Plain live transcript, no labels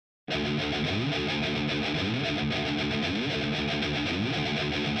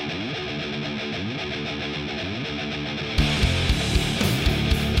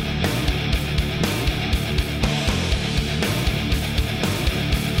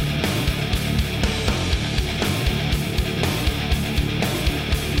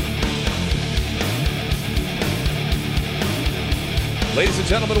Ladies and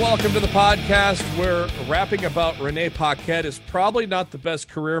gentlemen, welcome to the podcast. We're rapping about Renee Paquette is probably not the best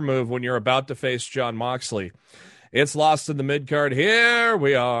career move when you're about to face Jon Moxley. It's Lost in the Midcard. Here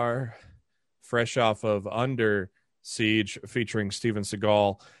we are, fresh off of Under Siege featuring Steven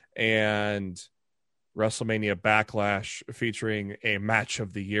Seagal and WrestleMania Backlash featuring a Match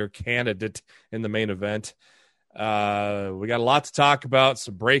of the Year candidate in the main event. We got a lot to talk about,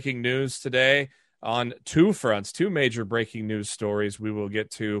 some breaking news today. On two fronts, two major breaking news stories we will get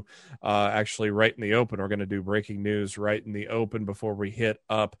to actually right in the open. We're going to do breaking news right in the open before we hit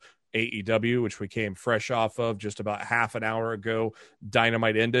up AEW, which we came fresh off of just about half an hour ago.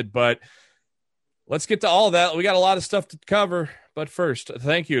 Dynamite ended, but let's get to all of that. We got a lot of stuff to cover. But first,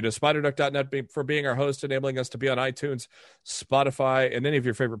 thank you to SpiderDuck.net for being our host, enabling us to be on iTunes, Spotify, and any of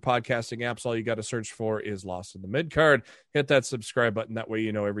your favorite podcasting apps. All you got to search for is Lost in the Midcard. Hit that subscribe button. That way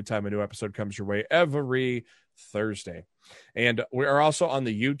you know every time a new episode comes your way every Thursday. And we are also on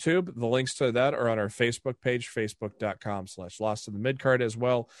the YouTube. The links to that are on our Facebook page, facebook.com/Lost in the Midcard, as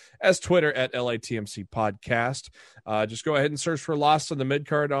well as Twitter at LITMC Podcast. Just go ahead and search for Lost in the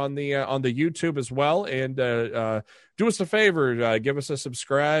Midcard on the YouTube as well. And do us a favor, give us a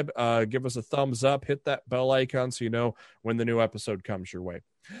subscribe, give us a thumbs up, hit that bell icon so you know when the new episode comes your way.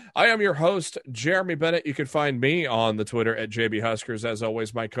 I am your host, Jeremy Bennett. You can find me on the Twitter at JB Huskers. As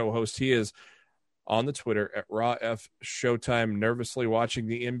always, my co-host, he is on the Twitter at RawF Showtime, nervously watching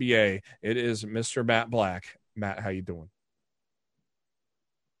the NBA. It is Mr. Matt Black. Matt, how you doing?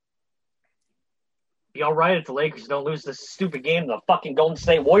 Be all right if the Lakers don't lose this stupid game to the fucking Golden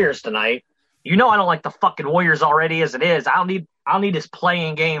State Warriors tonight. You know I don't like the fucking Warriors already as it is. I don't need this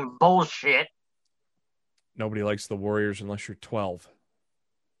playing game bullshit. Nobody likes the Warriors unless you're 12.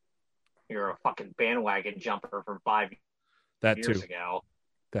 You're a fucking bandwagon jumper from 5 years ago.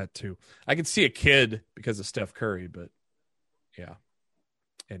 That too. I can see a kid because of Steph Curry, but yeah.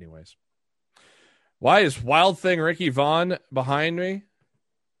 Anyways. Why is Wild Thing Ricky Vaughn behind me?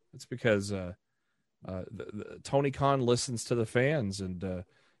 It's because Tony Khan listens to the fans, and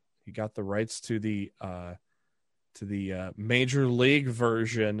he got the rights to the Major League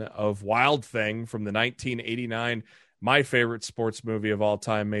version of Wild Thing from the 1989, my favorite sports movie of all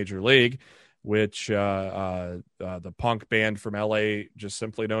time, Major League, which the punk band from LA, just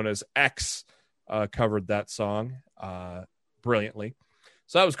simply known as X, covered that song brilliantly.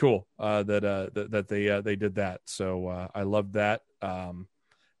 So that was cool that they did that. So I loved that.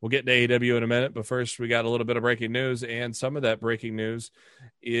 We'll get to AEW in a minute, but first we got a little bit of breaking news, and some of that breaking news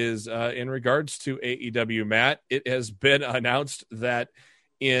is in regards to AEW. Matt, it has been announced that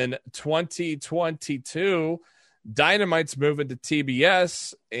in 2022, Dynamite's moving to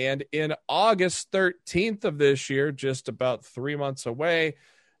TBS, and in August 13th of this year, just about 3 months away,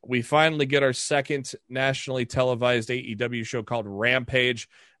 we finally get our second nationally televised AEW show called Rampage,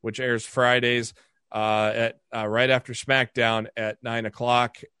 which airs Fridays at right after SmackDown at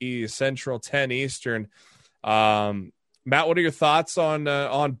 9:00 Central, 10 Eastern. Matt, what are your thoughts on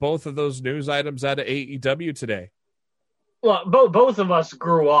both of those news items out of AEW today? Well, both of us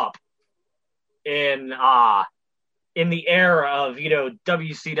grew up in the era of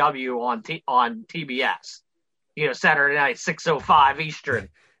WCW on TBS. Saturday night 6:05 Eastern.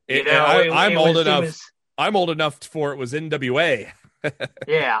 I'm old enough. I'm old enough for it was NWA.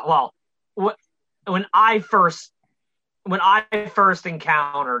 Yeah, well, when I first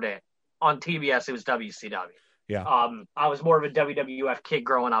encountered it on TBS, it was WCW. Yeah. I was more of a WWF kid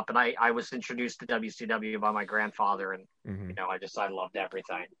growing up, and I was introduced to WCW by my grandfather, and I loved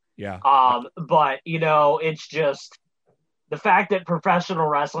everything. Yeah. But it's just the fact that professional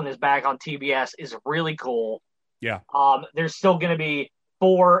wrestling is back on TBS is really cool. Yeah. There's still going to be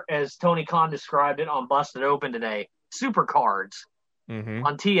 4, as Tony Khan described it on Busted Open today, super cards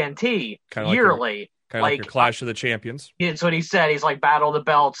on TNT yearly. Kind of like your Clash of the Champions. That's what he said. He's like Battle of the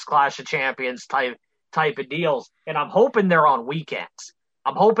Belts, Clash of Champions type of deals. And I'm hoping they're on weekends.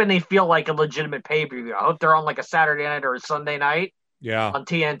 I'm hoping they feel like a legitimate pay-per-view. I hope they're on like a Saturday night or a Sunday night on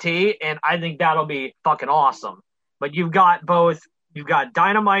TNT. And I think that'll be fucking awesome. But you've got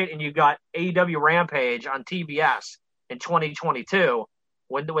Dynamite and you've got AEW Rampage on TBS in 2022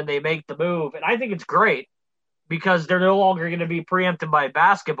 when they make the move. And I think it's great because they're no longer going to be preempted by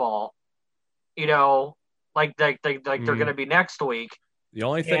basketball, like they're going to be next week. The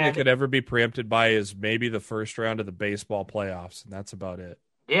only thing that could ever be preempted by is maybe the first round of the baseball playoffs, and that's about it.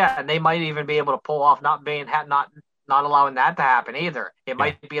 Yeah, and they might even be able to pull off not allowing that to happen either. It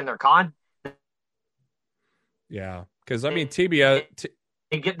might be in their Yeah, because I mean, TBS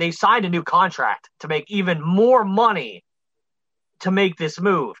they signed a new contract to make even more money to make this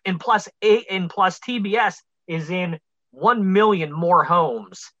move, and plus TBS is in 1 million more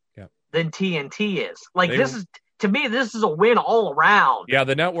homes than TNT is. To me, this is a win all around. Yeah,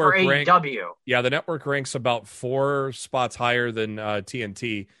 the network for AEW. The network ranks about 4 spots higher than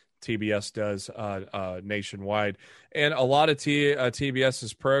TNT. TBS does nationwide, and a lot of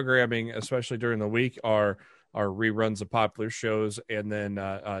TBS's programming, especially during the week, are reruns of popular shows, and then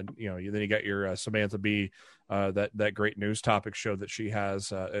then you got your Samantha Bee, that great news topic show that she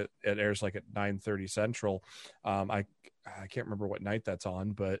has. It airs like at 9:30 Central. I can't remember what night that's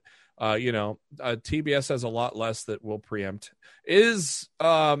on, but TBS has a lot less that will preempt. Is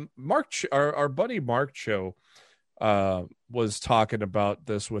Mark, our buddy Mark Cho, was talking about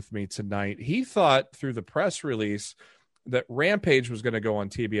this with me tonight. He thought through the press release that Rampage was going to go on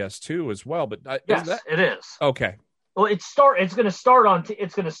TBS too as well, but yes, it is. Okay. Well, it's going to start on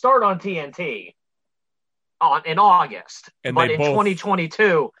TNT in August, but in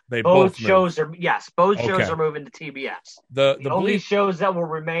 2022, both shows are moving to TBS. The only shows that will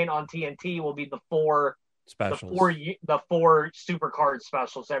remain on TNT will be the 4 specials, the 4 Supercard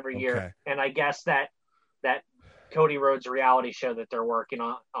specials every year, and I guess that Cody Rhodes reality show that they're working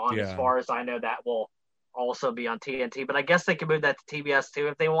on as far as I know, that will also be on TNT. But I guess they could move that to TBS too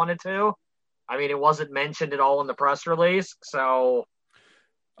if they wanted to. I mean, it wasn't mentioned at all in the press release, so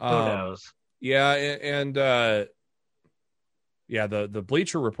who knows? Yeah, and the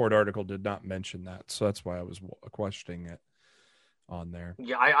Bleacher Report article did not mention that, so that's why I was questioning it on there.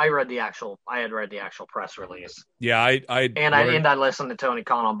 Yeah, I had read the actual press release. Yeah, I listened to Tony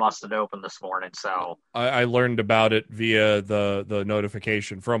Khan on Busted Open this morning, so I learned about it via the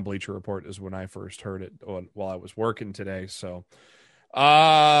notification from Bleacher Report is when I first heard it while I was working today. So,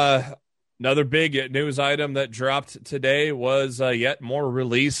 another big news item that dropped today was yet more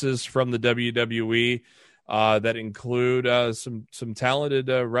releases from the WWE that include some talented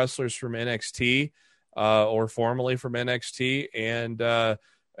wrestlers from NXT. Or formerly from NXT, and the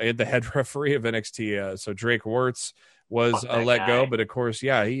head referee of NXT. So Drake Wirtz was let go, but of course, he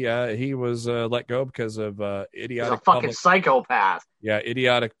was let go because of idiotic. He's a fucking psychopath. Yeah,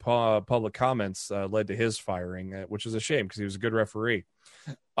 idiotic public comments led to his firing, which is a shame because he was a good referee.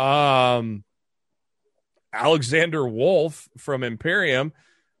 Alexander Wolf from Imperium.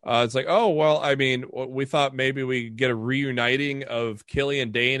 It's like, oh, well, I mean, we thought maybe we get a reuniting of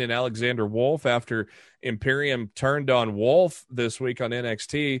Killian Dane and Alexander Wolf after Imperium turned on Wolf this week on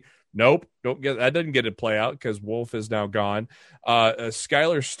NXT. Nope, didn't get to play out because Wolf is now gone.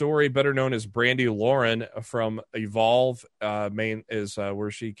 Skylar Story, better known as Brandy Lauren from Evolve, is where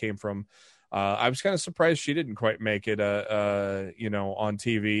she came from. I was kind of surprised she didn't quite make it, on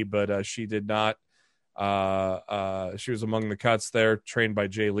TV, but she did not. She was among the cuts there, trained by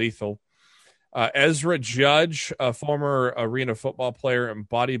Jay Lethal. Ezra Judge, a former arena football player and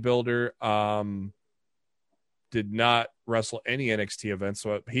bodybuilder, did not wrestle any NXT events,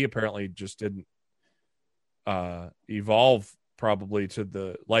 so he apparently just didn't evolve probably to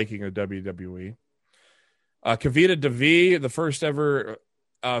the liking of WWE. Kavita Devi, the first ever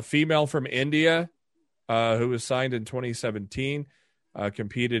female from India, who was signed in 2017,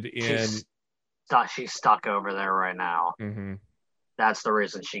 competed in... She's stuck over there right now. Mm-hmm. That's the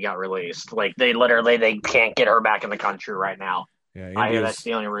reason she got released. Like, they can't get her back in the country right now. Yeah, I hear that's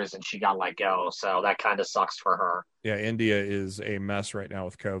the only reason she got let go, so that kind of sucks for her. Yeah, India is a mess right now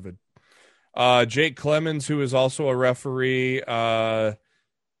with COVID. Jake Clemens, who is also a referee,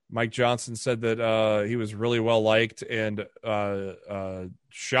 Mike Johnson said that he was really well liked and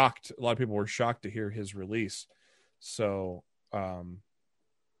shocked. A lot of people were shocked to hear his release. So, a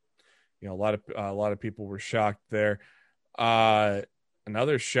lot of people were shocked there.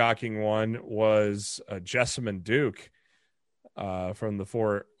 Another shocking one was Jessamine Duke from the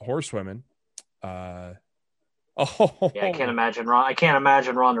Four Horsewomen. I can't imagine Ronda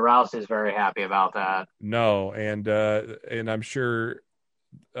Rousey is very happy about that. No, and I'm sure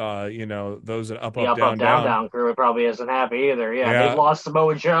those at Up Down crew probably isn't happy either. Yeah, they've lost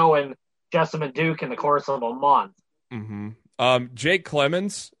Samoa Joe and Jessamine Duke in the course of a month. Mm-hmm. Jake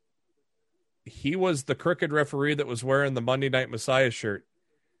Clemens, he was the crooked referee that was wearing the Monday Night Messiah shirt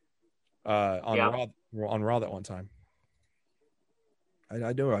on Raw that one time.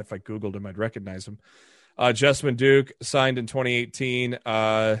 I know if I Googled him, I'd recognize him. Jessamine Duke signed in 2018.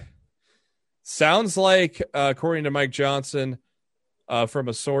 Sounds like, according to Mike Johnson, From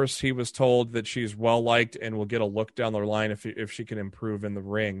a source, he was told that she's well liked and will get a look down the line if she can improve in the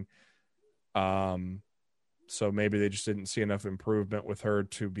ring. So maybe they just didn't see enough improvement with her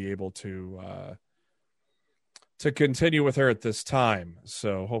to be able to continue with her at this time.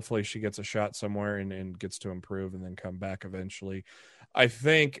 So hopefully she gets a shot somewhere and gets to improve and then come back eventually. I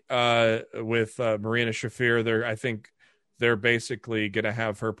think with Marina Shafir, I think they're basically going to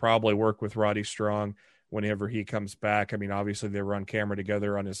have her probably work with Roddy Strong whenever he comes back. I mean, obviously they were on camera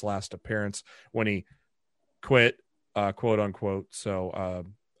together on his last appearance when he quit, quote unquote. So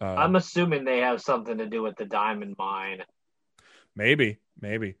I'm assuming they have something to do with the diamond mine. Maybe.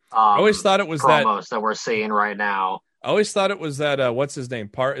 I always thought it was promos that we're seeing right now. I always thought it was that. What's his name?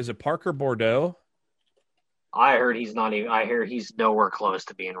 Is it Parker Bordeaux? I heard he's not even. I hear he's nowhere close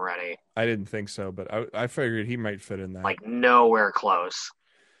to being ready. I didn't think so, but I figured he might fit in that. Like nowhere close.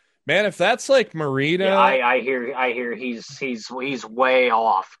 Man, if that's like Marina, yeah, I hear he's way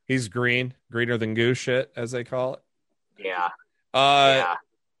off. He's greener than goose shit, as they call it. Yeah.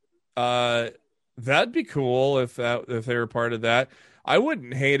 That'd be cool if they were part of that. I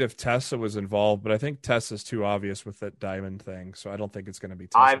wouldn't hate if Tessa was involved, but I think Tessa's too obvious with that diamond thing, so I don't think it's going to be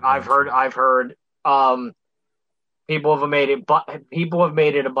Tessa. I've heard people have made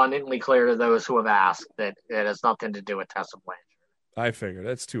it abundantly clear to those who have asked that it has nothing to do with Tessa Blanchard. I figured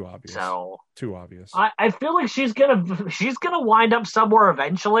that's too obvious. So too obvious. I feel like she's gonna wind up somewhere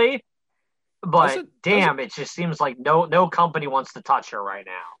eventually. But it just seems like no company wants to touch her right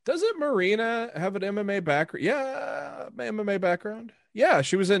now. Doesn't Marina have an MMA background? Yeah, MMA background. Yeah,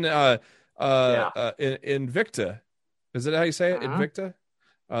 she was in Invicta. Is it how you say it? Invicta,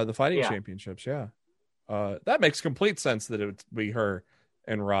 the fighting championships. Yeah, that makes complete sense that it would be her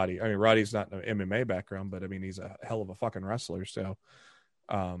and Roddy. I mean, Roddy's not an MMA background, but I mean, he's a hell of a fucking wrestler. So,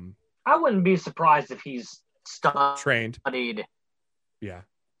 I wouldn't be surprised if he's trained. Yeah.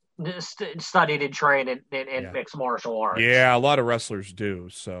 Studied and trained in mixed martial arts. Yeah, a lot of wrestlers do.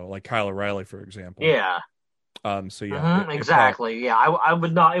 So, like Kyle O'Reilly, for example. Yeah. So yeah, exactly. Yeah, I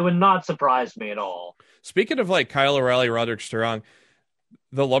would not. It would not surprise me at all. Speaking of like Kyle O'Reilly, Roderick Strong,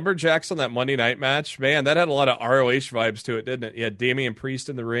 the Lumberjacks on that Monday night match, man, that had a lot of ROH vibes to it, didn't it? You had Damian Priest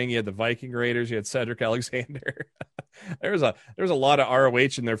in the ring. You had the Viking Raiders. You had Cedric Alexander. there was a lot of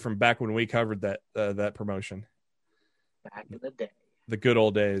ROH in there from back when we covered that promotion. Back in the day. The good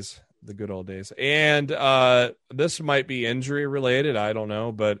old days. And this might be injury related. I don't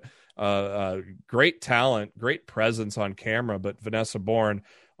know, but great talent, great presence on camera. But Vanessa Bourne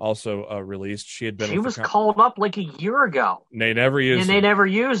also released. She was called up like a year ago. They never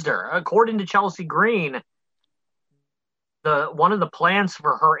used her. According to Chelsea Green, one of the plans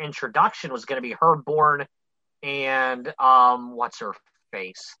for her introduction was going to be her, Bourne, and what's her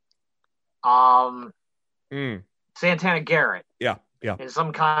face? Santana Garrett. Yeah. In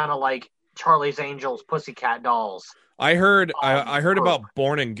some kind of like Charlie's Angels, Pussycat Dolls. I heard about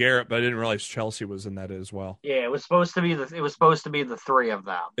Bourne and Garrett, but I didn't realize Chelsea was in that as well. Yeah, it was supposed to be the three of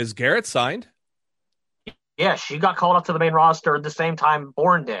them. Is Garrett signed? Yeah, she got called up to the main roster at the same time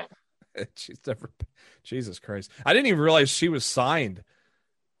Bourne did. Jesus Christ. I didn't even realize she was signed.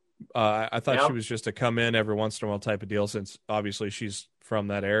 I thought she was just a come in every once in a while type of deal, since obviously she's from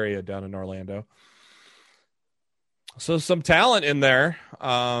that area down in Orlando. So some talent in there,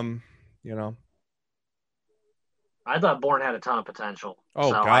 you know. I thought Bourne had a ton of potential.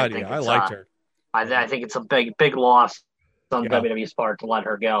 Oh, so God, I liked her. I think it's a big loss on WWE's part to let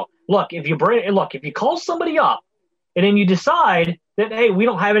her go. Look, if you call somebody up and then you decide that, hey, we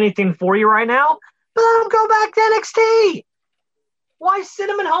don't have anything for you right now, let them go back to NXT. Why sit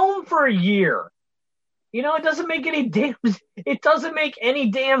them at home for a year? You know, it doesn't make any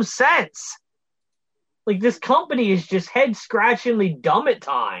damn sense. Like, this company is just head-scratchingly dumb at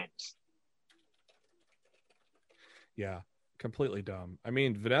times. Yeah, completely dumb. I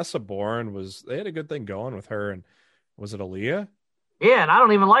mean, Vanessa Bourne they had a good thing going with her, and was it Aaliyah? Yeah, and I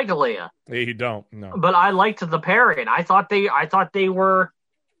don't even like Aaliyah. Yeah, you don't, no. But I liked the pairing. I thought they worked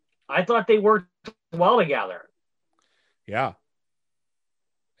well together. Yeah.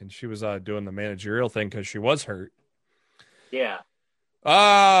 And she was doing the managerial thing because she was hurt. Yeah.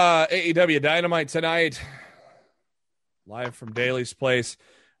 AEW Dynamite tonight, live from Daly's Place.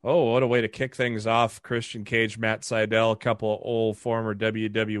 Oh, what a way to kick things off. Christian Cage, Matt Sydal, a couple of old former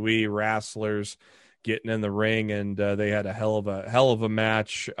WWE wrestlers getting in the ring, and they had a hell of a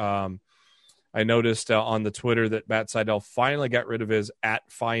match. I noticed on the Twitter that Matt Sydal finally got rid of his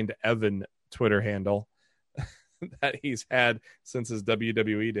 @FindEvan Twitter handle that he's had since his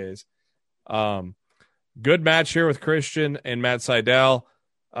WWE days. Good match here with Christian and Matt Sydal.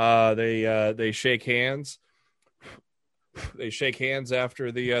 They shake hands. They shake hands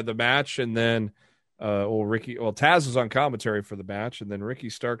after the match, and then Taz was on commentary for the match, and then Ricky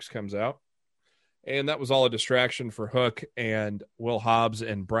Starks comes out, and that was all a distraction for Hook and Will Hobbs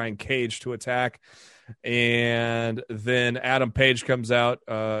and Brian Cage to attack. And then Adam Page comes out,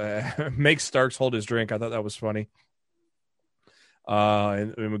 makes Starks hold his drink. I thought that was funny.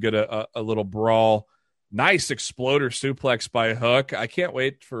 And we get a little brawl. Nice exploder suplex by Hook. I can't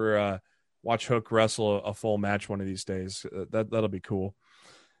wait for watch Hook wrestle a full match one of these days. That'll be cool.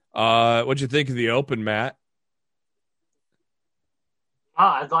 What'd you think of the open, Matt?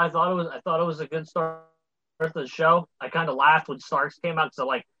 I thought it was a good start to the show. I kind of laughed when Starks came out, so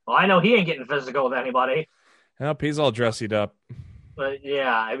like, well, I know he ain't getting physical with anybody. Yep, he's all dressied up. But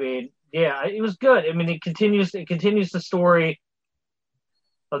yeah, I mean, yeah, it was good. I mean, it continues the story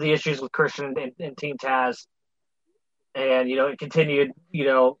of the issues with Christian and Team Taz, and it continued.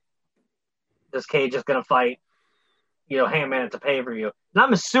 This Cage is going to fight, Hangman at the pay-per-view. And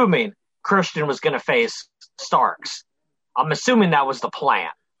I'm assuming Christian was going to face Starks. I'm assuming that was the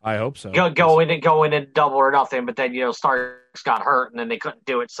plan. I hope so. Go in and double or nothing, but then Starks got hurt and then they couldn't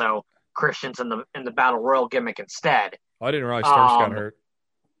do it, so Christian's in the Battle Royal gimmick instead. Oh, I didn't realize Starks got hurt.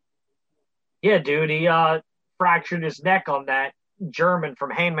 Yeah, dude, he fractured his neck on that German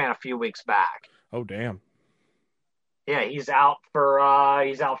from Hangman a few weeks back. Oh, damn. Yeah, he's out for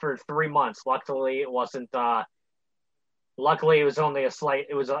 3 months. Luckily, it wasn't. Luckily, it was only a slight.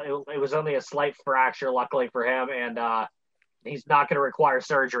 It was only a slight fracture. Luckily for him, and he's not going to require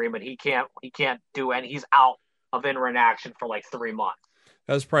surgery. But he can't do any. He's out of in-ring action for like 3 months.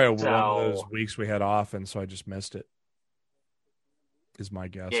 That was probably one of those weeks we had off, and so I just missed it. Is my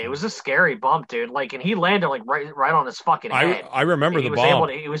guess. Yeah, it was a scary bump, dude. Like, and he landed like right on his fucking head. I remember the bump.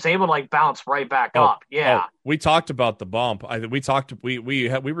 He was able to like bounce right back up. Yeah, we talked about the bump.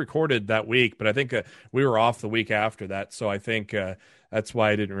 We recorded that week, but I think we were off the week after that, so I think that's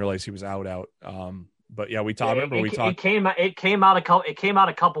why I didn't realize he was out. But yeah, we talked. It came out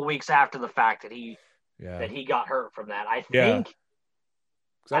a couple weeks after the fact that he got hurt from that. I think.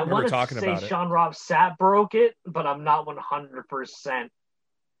 I want to say Sean Rob Sapp broke it, but I'm not 100%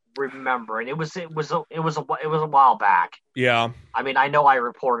 remembering. It was a while back. Yeah. I mean, I know I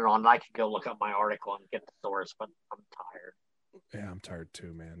reported on it. I could go look up my article and get the source, but I'm tired. Yeah, I'm tired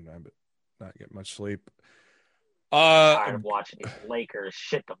too, man. I'm not getting much sleep. I'm tired of watching these Lakers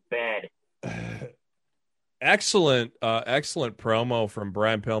shit the bed. Excellent promo from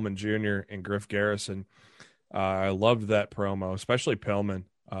Brian Pillman Jr. and Griff Garrison. I loved that promo, especially Pillman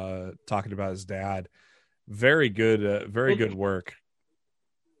talking about his dad. Very good work.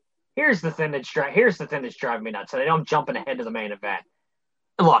 Here's the thing that's driving me nuts. I know I'm jumping ahead to the main event.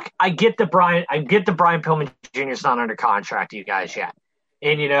 Look, I get the Brian Pillman Jr. is not under contract to you guys yet,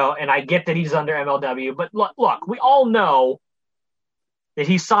 and and I get that he's under MLW. But look, we all know that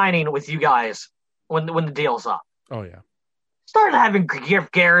he's signing with you guys when the deal's up. Oh yeah. Started having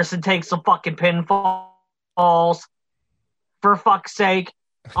Griff Garrison take some fucking pinfalls. For fuck's sake.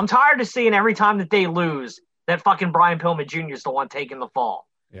 I'm tired of seeing every time that they lose that fucking Brian Pillman Jr. is the one taking the fall.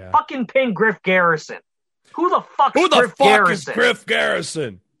 Yeah. Fucking pin Griff Garrison. Who the fuck is Griff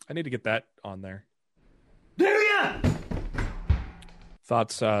Garrison? I need to get that on there. Do ya?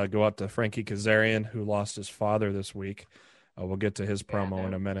 Thoughts go out to Frankie Kazarian, who lost his father this week. We'll get to his promo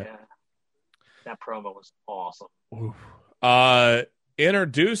in a minute. Yeah. That promo was awesome.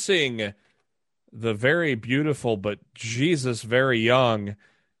 Introducing the very beautiful but Jesus very young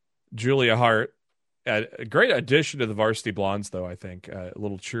Julia Hart. A great addition to the Varsity Blondes, though, I think. A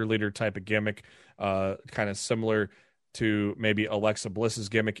little cheerleader type of gimmick, kind of similar to maybe Alexa Bliss's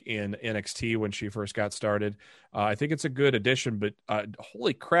gimmick in NXT when she first got started. I think it's a good addition, but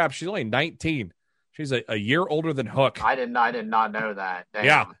holy crap, she's only 19. She's a year older than Hook. I did not know that.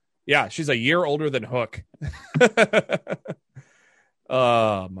 Damn. Yeah, she's a year older than Hook.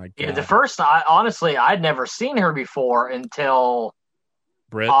 Oh my god! Yeah, the first, honestly, I'd never seen her before until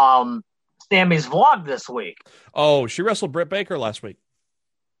Britt. Sammy's vlog this week. Oh, she wrestled Britt Baker last week.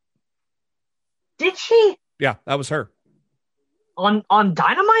 Did she? Yeah, that was her on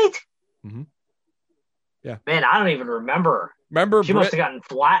Dynamite. Mm-hmm. Yeah, man, I don't even remember. She must have gotten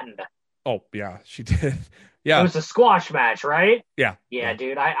flattened. Oh yeah, she did. Yeah, it was a squash match, right? Yeah,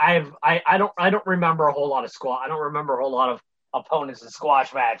 dude. I don't remember a whole lot of squash. I don't remember a whole lot of opponents in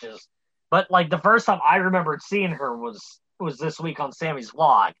squash matches, but like the first time I remembered seeing her was this week on Sammy's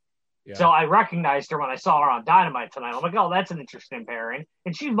vlog. Yeah. So I recognized her when I saw her on Dynamite tonight. I'm like, oh, that's an interesting pairing.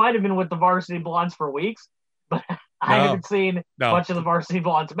 And she might have been with the Varsity Blondes for weeks, but I haven't seen much of the Varsity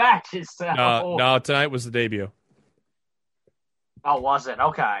Blondes matches. So. No, tonight was the debut. Oh, was it?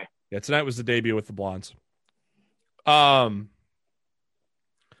 Okay. Yeah, tonight was the debut with the Blondes. the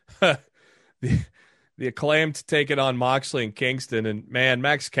the Acclaimed take it on Moxley and Kingston, and man,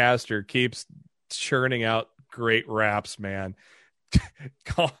 Max Caster keeps churning out great raps, man.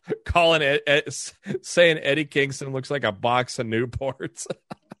 Calling it, saying Eddie Kingston looks like a box of Newports.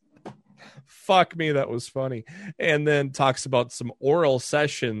 Fuck me, that was funny. And then talks about some oral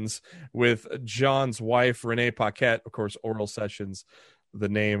sessions with John's wife, Renee Paquette. Of course, oral sessions, the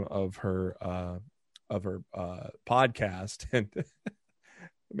name of her podcast. And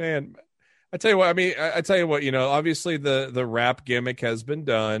man, I tell you what, obviously the rap gimmick has been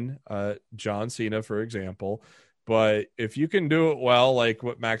done. John Cena, for example. But if you can do it well, like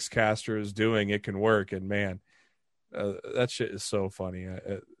what Max Caster is doing, it can work. And man, that shit is so funny.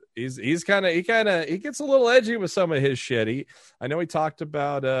 He gets a little edgy with some of his shit. I know he talked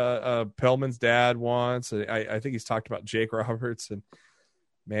about Pillman's dad once. I think he's talked about Jake Roberts, and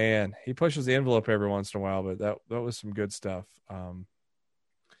man, he pushes the envelope every once in a while. But that was some good stuff. I'm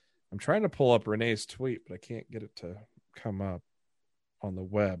trying to pull up Renee's tweet, but I can't get it to come up on the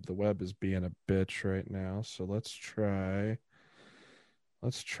web. The web is being a bitch right now. So let's try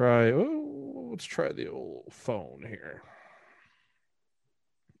the old phone here.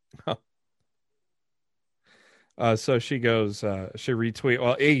 So she goes, she retweet.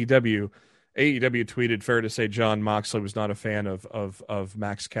 Well, AEW tweeted, fair to say John Moxley was not a fan of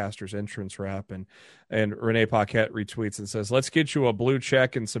Max Caster's entrance rap, and Renee Paquette retweets and says, "Let's get you a blue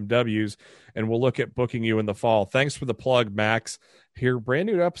check and some W's, and we'll look at booking you in the fall. Thanks for the plug, Max. Hear brand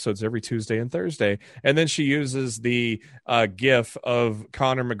new episodes every Tuesday and Thursday." And then she uses the GIF of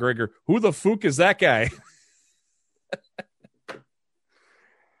Conor McGregor. Who the fuck is that guy?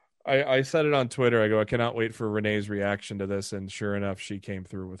 I said it on Twitter. I go, I cannot wait for Renee's reaction to this, and sure enough, she came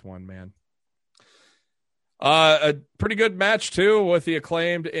through with one, man. A pretty good match too with the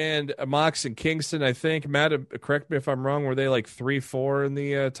Acclaimed and Mox and Kingston. I think, Matt, correct me if I'm wrong, were they like 3-4 in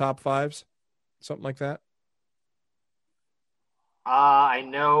the top fives, something like that? I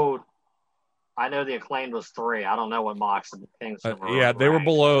know the Acclaimed was 3. I don't know what Mox and Kingston were. Yeah, they were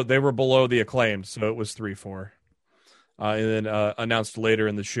below the Acclaimed, so it was 3-4. And then announced later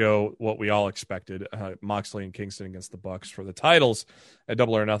in the show what we all expected: Moxley and Kingston against the Bucks for the titles at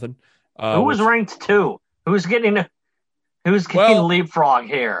Double or Nothing. Who was ranked 2? Who's getting leapfrog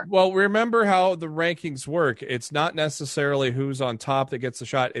here? Well, remember how the rankings work. It's not necessarily who's on top that gets a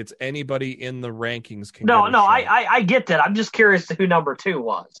shot. It's anybody in the rankings can. No, I get that. I'm just curious who number 2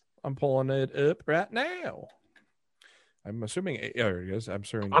 was. I'm pulling it up right now. I'm assuming. There it is. I'm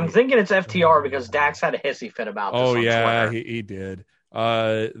thinking it's FTR because Dax had a hissy fit about this. Oh yeah, he did.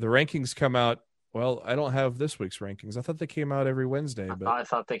 The rankings come out. Well, I don't have this week's rankings. I thought they came out every Wednesday. But I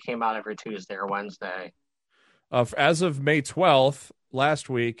thought they came out every Tuesday or Wednesday. As of May 12th, last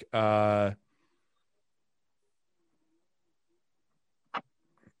week, FTR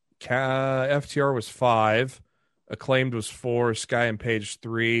was 5, Acclaimed was 4, Sky and Page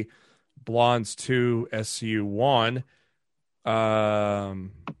 3, Blondes 2, SCU 1. I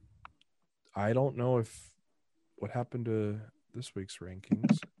don't know what happened to this week's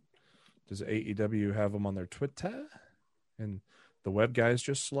rankings. Does AEW have them on their Twitter? And the web guy is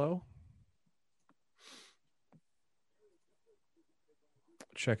just slow?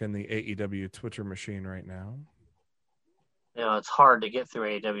 Checking the AEW Twitter machine right now. It's hard to get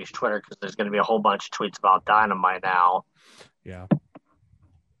through AEW's Twitter because there's going to be a whole bunch of tweets about Dynamite now. Yeah.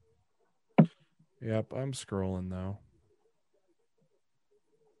 Yep, I'm scrolling though.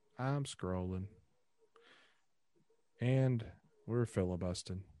 I'm scrolling. And we're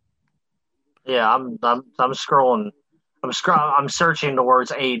filibustering. Yeah, I'm scrolling. I'm searching the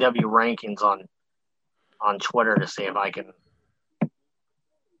words AEW rankings on Twitter to see if I can.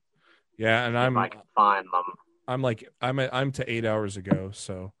 Yeah, and I can find them. I'm to 8 hours ago.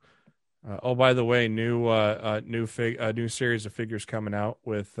 So, by the way, new series of figures coming out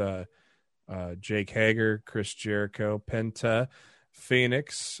with Jake Hager, Chris Jericho, Penta,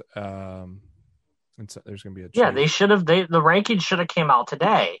 Phoenix. And so there's going to be a yeah. They should have. The rankings should have came out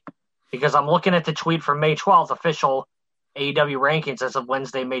today because I'm looking at the tweet from May 12th, official AEW rankings as of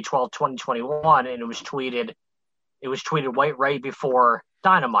Wednesday, May 12th, 2021, and it was tweeted right before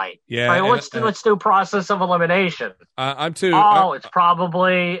Dynamite. Yeah. Right, let's do process of elimination. I'm too. It's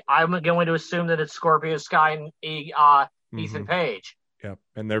probably. I'm going to assume that it's Scorpio Sky and Ethan Page. Yep,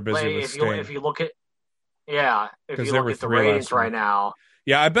 and they're busy with Sting. If you look at the ratings right now.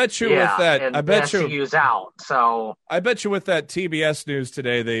 Yeah, I bet you with that. And I bet SCU's out. So I bet you with that TBS news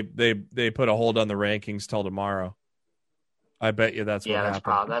today, they put a hold on the rankings till tomorrow. I bet you that's what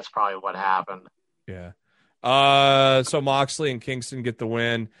happened. That's probably what happened. Yeah. So Moxley and Kingston get the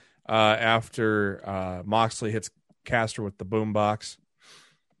win after Moxley hits Caster with the boombox.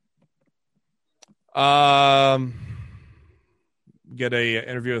 Get a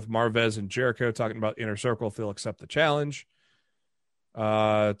interview with Marvez and Jericho talking about Inner Circle if they'll accept the challenge.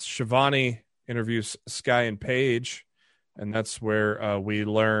 Shivani interviews Sky and Paige, and that's where we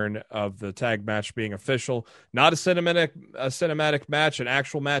learn of the tag match being official. Not a cinematic match, an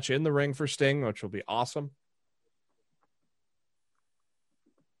actual match in the ring for Sting, which will be awesome.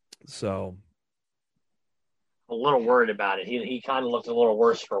 So, a little worried about it. He kind of looked a little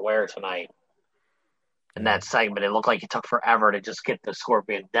worse for wear tonight. In that segment, it looked like it took forever to just get the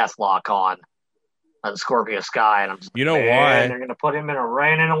Scorpion Deathlock on Scorpio Sky, and I'm just, you know why they're going to put him in a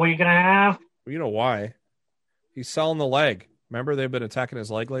reign in a week and a half. You know why? He's selling the leg. Remember, they've been attacking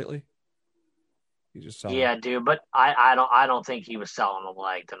his leg lately. He's just selling. Yeah, dude, but I don't think he was selling the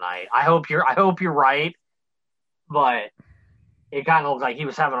leg tonight. I hope you're right, but it kind of looked like he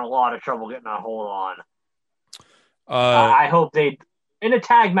was having a lot of trouble getting a hold on. I hope in a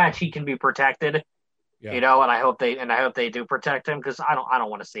tag match he can be protected. Yeah. And I hope they do protect him, because I don't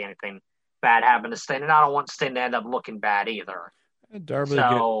want to see anything bad happen to Sting, and I don't want Sting to end up looking bad either.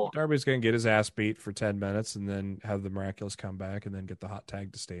 Darby's going to get his ass beat for 10 minutes and then have the Miraculous come back and then get the hot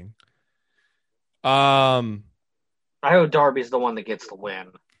tag to Sting. I hope Darby's the one that gets the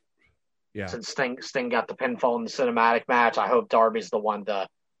win. Yeah. Since Sting got the pinfall in the cinematic match, I hope Darby's the one to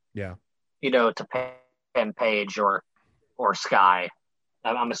to pin Paige or Sky.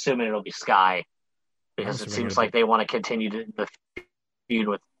 I'm assuming it'll be Sky, because it seems like they want to continue the feud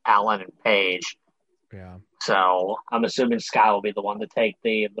with Allen and Paige. Yeah. So I'm assuming Sky will be the one to take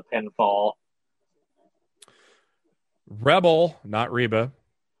the pinfall. Rebel, not Reba.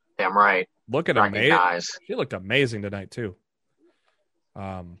 Damn right. Looking amazing. She looked amazing tonight too.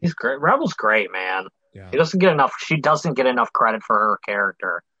 He's great. Rebel's great, man. Yeah. She doesn't get enough credit for her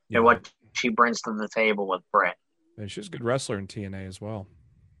character and what she brings to the table with Britt. And she's a good wrestler in TNA as well.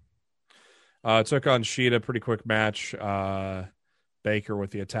 Took on Sheeta, pretty quick match. Baker with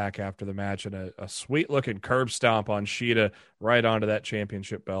the attack after the match, and a sweet-looking curb stomp on Sheeta right onto that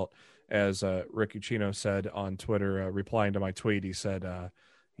championship belt. As Rick Ucchino said on Twitter, replying to my tweet, he said that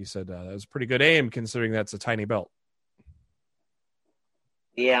was a pretty good aim considering that's a tiny belt.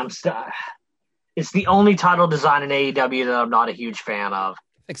 Yeah, it's the only title design in AEW that I'm not a huge fan of.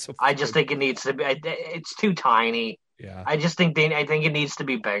 I just think it needs to be. It's too tiny. Yeah. I think it needs to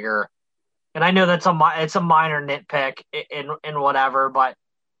be bigger. And I know it's a minor nitpick in whatever, but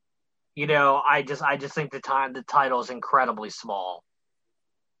I just think the title is incredibly small.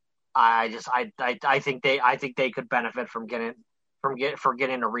 I think they could benefit from getting a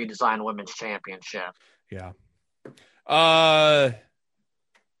redesigned women's championship. Yeah.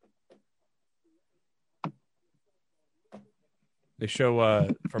 They show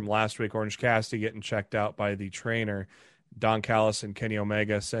from last week Orange Cassidy getting checked out by the trainer. Don Callis and Kenny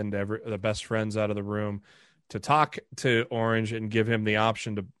Omega send the best friends out of the room to talk to Orange and give him the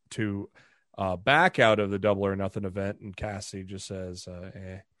option to back out of the Double or Nothing event. And Cassidy just says,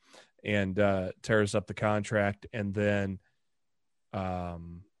 and tears up the contract. And then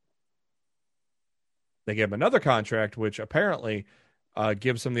they give him another contract, which apparently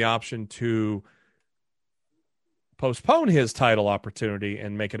gives him the option to postpone his title opportunity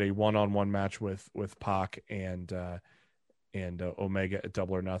and make it a one-on-one match with Pac and Omega at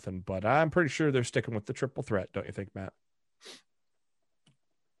Double or Nothing. But I'm pretty sure they're sticking with the triple threat, don't you think, Matt?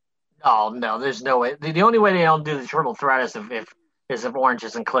 Oh, no, there's no way. The only way they don't do the triple threat is if Orange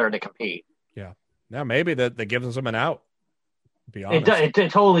isn't cleared to compete. Yeah. Now maybe that gives them an out. Be honest.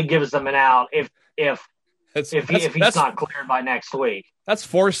 It totally gives them an out if he's not cleared by next week. That's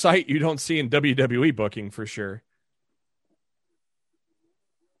foresight you don't see in WWE booking for sure.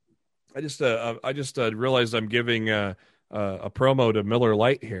 I just realized I'm giving a promo to Miller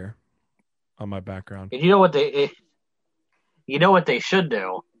Lite here on my background. You know what they should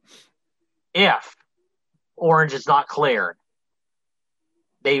do? If Orange is not cleared,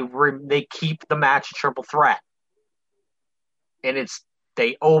 they keep the match a triple threat, and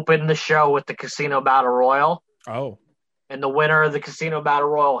they open the show with the Casino Battle Royal. Oh, and the winner of the Casino Battle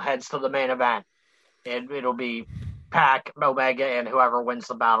Royal heads to the main event, and it'll be Pac, Omega, and whoever wins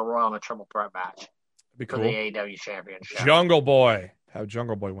the Battle Royal in a triple threat match. Be cool. For the AEW Championship. Jungle Boy. Have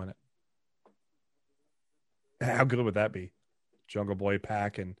Jungle Boy win it. How good would that be? Jungle Boy,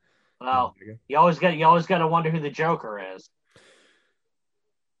 Pac, and well, you always got to wonder who the Joker is.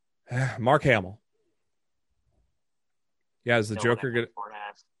 Mark Hamill. Yeah, is the Joker gonna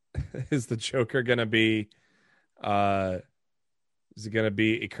be? Is it gonna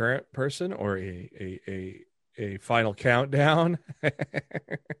be a current person or a final countdown?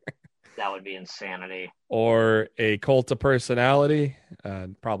 That would be insanity. Or a cult of personality.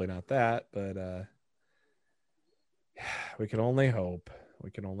 Probably not that, but we can only hope.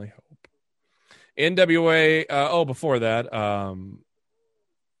 We can only hope. NWA, before that,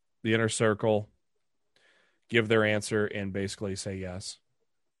 the Inner Circle give their answer and basically say yes.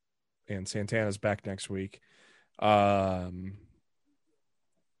 And Santana's back next week. Tony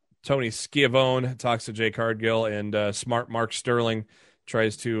Schiavone talks to Jay Cargill, and smart Mark Sterling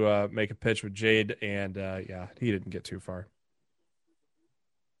tries to make a pitch with Jade, and he didn't get too far.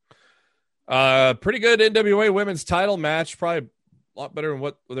 Pretty good NWA women's title match, probably a lot better than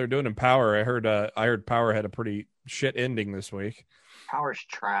what they're doing in Power. I heard Power had a pretty shit ending this week. Power's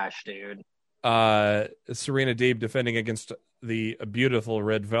trash, dude. Serena Deeb defending against the beautiful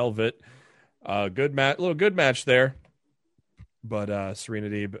Red Velvet. Good match there. But Serena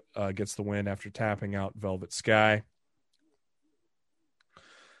Deeb gets the win after tapping out Velvet Sky.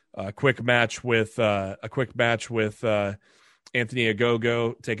 A quick match with Anthony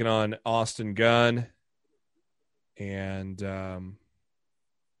Ogogo taking on Austin Gunn. And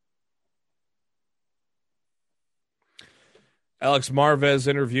Alex Marvez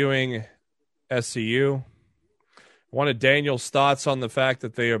interviewing SCU. Wanted Daniel's thoughts on the fact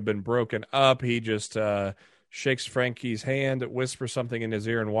that they have been broken up. He just shakes Frankie's hand, whispers something in his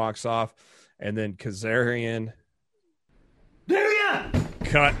ear, and walks off. And then Kazarian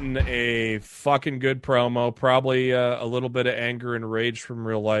cutting a fucking good promo. Probably a little bit of anger and rage from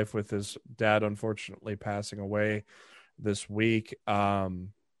real life with his dad unfortunately passing away this week.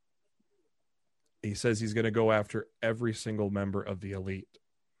 He says he's going to go after every single member of the Elite.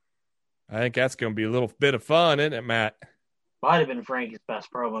 I think that's going to be a little bit of fun, isn't it, Matt? Might have been Frankie's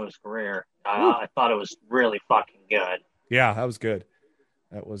best promo of his career. I thought it was really fucking good. Yeah, that was good.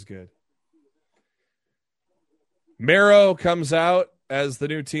 That was good. Mero comes out as the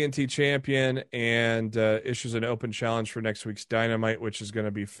new TNT champion and issues an open challenge for next week's Dynamite, which is going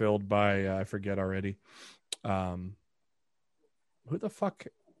to be filled by, I forget already. Who the fuck?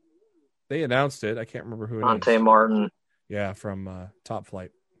 They announced it. I can't remember who it is. Dante Martin. Yeah, from Top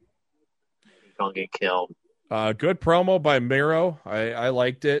Flight. He's going to get killed. Good promo by Mero. I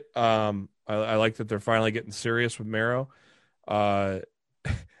liked it. I like that they're finally getting serious with Mero.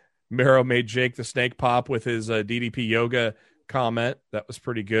 Mero made Jake the Snake pop with his DDP yoga comment. That was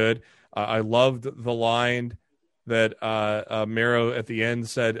pretty good. I loved the line that Mero at the end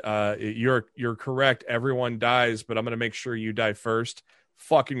said, you're correct. Everyone dies, but I'm going to make sure you die first.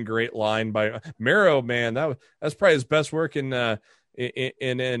 Fucking great line by Mero, man. That's probably his best work in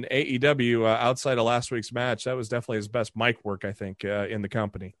AEW outside of last week's match. That was definitely his best mic work, I think, in the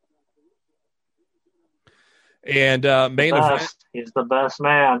company. And main event. He's the best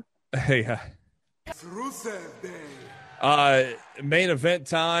man. Yeah. Main event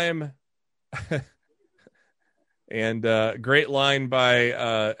time. And great line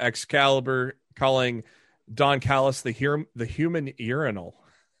by Excalibur calling Don Callis the human urinal.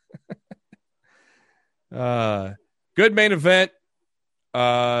 Good main event.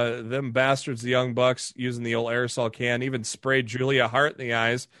 Them bastards, the Young Bucks, using the old aerosol can, even sprayed Julia Hart in the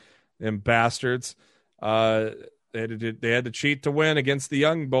eyes. Them bastards. They had to cheat to win against the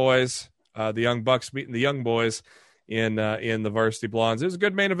Young Boys. The Young Bucks beating the Young Boys in the Varsity Blondes. It was a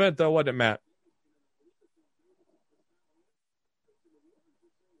good main event, though, wasn't it, Matt?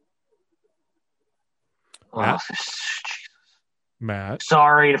 Matt.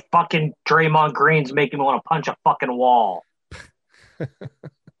 Sorry, the fucking Draymond Green's making me want to punch a fucking wall.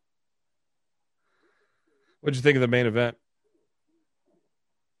 What'd you think of the main event?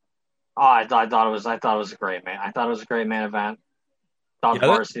 Oh, I thought it was a great man. I thought it was a great main event. Thought the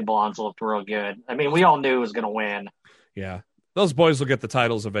Varsity Blondes looked real good. I mean, we all knew it was going to win. Yeah, those boys will get the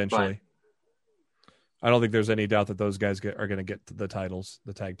titles eventually. I don't think there's any doubt that those guys are going to get the titles,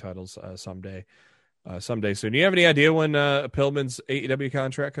 the tag titles, someday soon. Do you have any idea when Pillman's AEW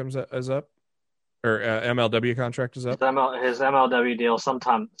contract is up, or MLW contract is up? His MLW deal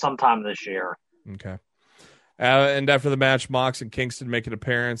sometime this year. Okay. And after the match, Mox and Kingston make an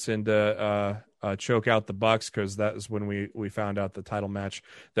appearance and choke out the Bucks, because that is when we found out the title match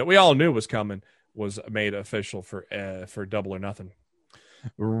that we all knew was coming was made official for Double or Nothing.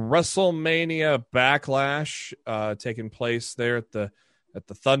 WrestleMania Backlash taking place there at the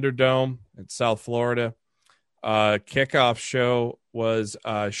Thunderdome in South Florida. Kickoff show was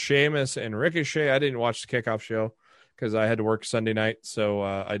Sheamus and Ricochet. I didn't watch the kickoff show because I had to work Sunday night, so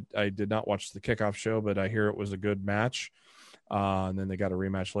I did not watch the kickoff show, but I hear it was a good match. And then they got a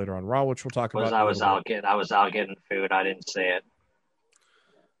rematch later on Raw, which we'll talk about. I was out getting food. I didn't see it.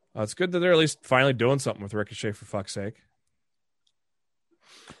 It's good that they're at least finally doing something with Ricochet, for fuck's sake.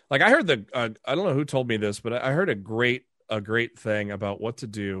 Like I heard I don't know who told me this, but I heard a great thing about what to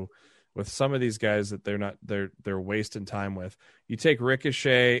do with some of these guys that they're wasting time with. You take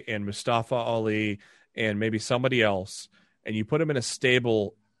Ricochet and Mustafa Ali and maybe somebody else, and you put them in a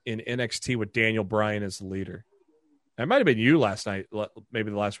stable in NXT with Daniel Bryan as the leader. It might have been you last night,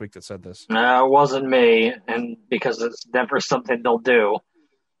 maybe the last week that said this. No, it wasn't me, and because it's never something they'll do.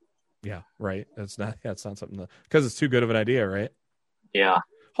 Yeah, right. It's not something because it's too good of an idea, right? Yeah.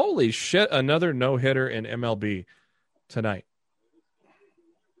 Holy shit! Another no-hitter in MLB tonight.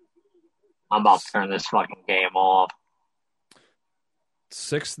 I'm about to turn this fucking game off.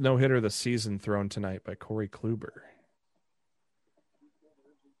 6th no-hitter of the season thrown tonight by Corey Kluber.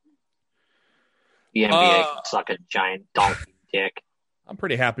 The NBA can suck a giant donkey dick. I'm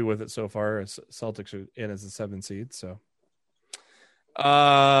pretty happy with it so far. Celtics are in as the 7th seed, so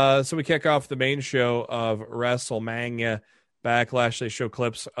we kick off the main show of WrestleMania Backlash. They show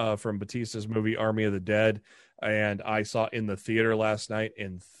clips from Batista's movie Army of the Dead, and I saw it in the theater last night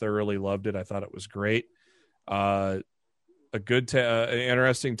and thoroughly loved it. I thought it was great. A good,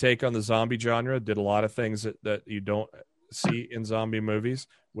 interesting take on the zombie genre. Did a lot of things that you don't see in zombie movies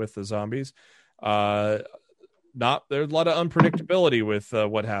with the zombies. There's a lot of unpredictability with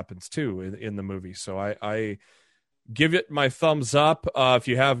what happens too in the movie. So I give it my thumbs up. If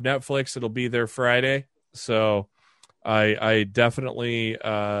you have Netflix, it'll be there Friday. So I definitely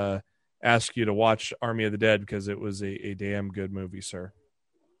ask you to watch Army of the Dead because it was a damn good movie, sir.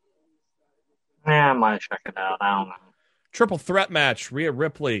 Yeah, I might check it out. I don't know. Triple threat match: Rhea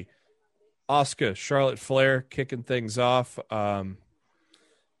Ripley, Asuka, Charlotte Flair kicking things off.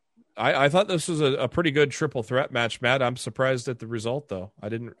 I thought this was a pretty good triple threat match, Matt. I'm surprised at the result, though. I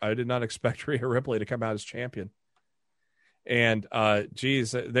did not expect Rhea Ripley to come out as champion. And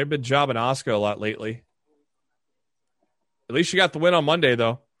they've been jobbing Asuka a lot lately. At least she got the win on Monday,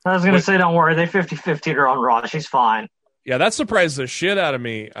 though. I was going to say, don't worry. They 50-50'd her on Raw. She's fine. Yeah, that surprised the shit out of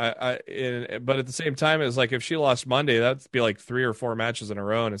me. But at the same time, it's like if she lost Monday, that'd be like 3 or 4 matches in a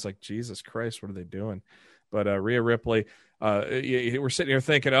row. And it's like, Jesus Christ, what are they doing? But Rhea Ripley, we're sitting here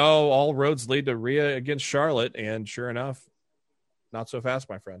thinking, oh, all roads lead to Rhea against Charlotte. And sure enough, not so fast,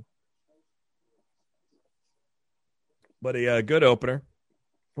 my friend. But a good opener.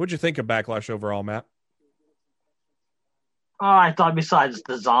 What'd you think of Backlash overall, Matt? Oh, I thought besides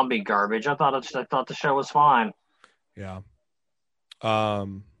the zombie garbage, I thought the show was fine. Yeah.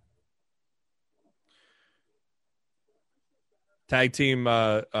 Tag team,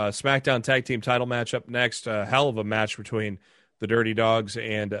 SmackDown tag team title match up next. Hell of a match between the Dirty Dogs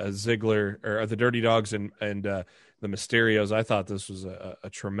and Ziggler, or the Dirty Dogs and the Mysterios. I thought this was a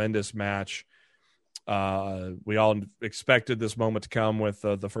tremendous match. We all expected this moment to come with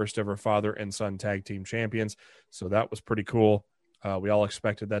the first ever father and son tag team champions. So that was pretty cool. We all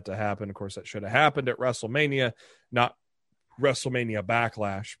expected that to happen. Of course, that should have happened at WrestleMania, not WrestleMania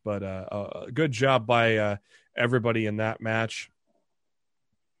Backlash, but a good job by everybody in that match.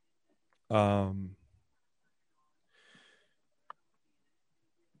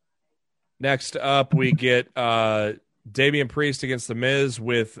 Next up, we get Damian Priest against The Miz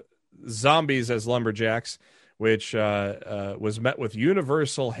with zombies as lumberjacks, which was met with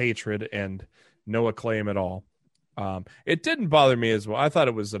universal hatred and no acclaim at all. It didn't bother me as well. I thought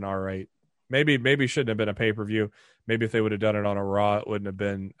it was an all right. Maybe shouldn't have been a pay-per-view. Maybe if they would have done it on a Raw, it wouldn't have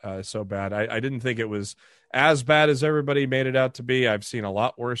been so bad. I didn't think it was as bad as everybody made it out to be. I've seen a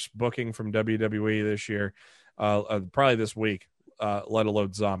lot worse booking from WWE this year, probably this week, let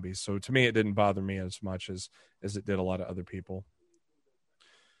alone zombies. So to me, it didn't bother me as much as it did a lot of other people.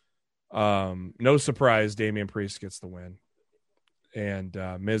 No surprise, Damian Priest gets the win. And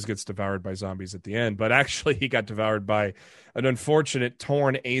Miz gets devoured by zombies at the end. But actually, he got devoured by an unfortunate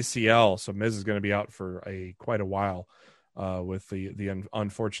torn ACL. So Miz is going to be out for quite a while with the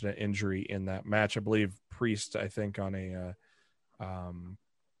unfortunate injury in that match. I believe Priest, I think, on a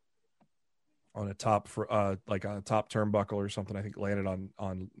top like on a top turnbuckle or something, I think landed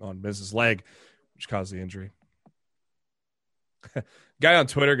on Miz's leg, which caused the injury. Guy on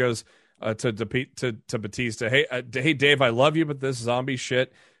Twitter goes to Batista, hey Dave, I love you, but this zombie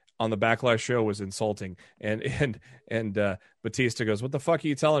shit on the Backlash show was insulting. And Batista goes, what the fuck are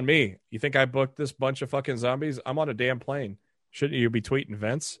you telling me? You think I booked this bunch of fucking zombies? I'm on a damn plane. Shouldn't you be tweeting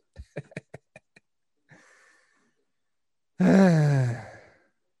Vince? Hell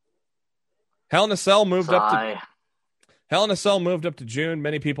in a Cell moved up to June.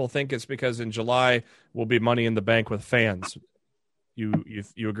 Many people think it's because in July will be Money in the Bank with fans.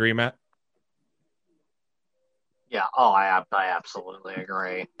 You agree, Matt? Yeah. Oh, I absolutely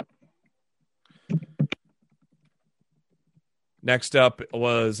agree. Next up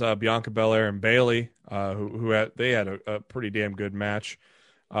was Bianca Belair and Bayley, who had a pretty damn good match.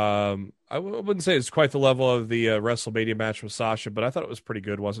 I wouldn't say it's quite the level of the WrestleMania match with Sasha, but I thought it was pretty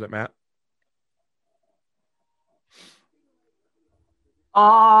good, wasn't it, Matt?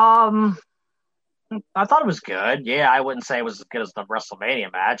 I thought it was good. Yeah, I wouldn't say it was as good as the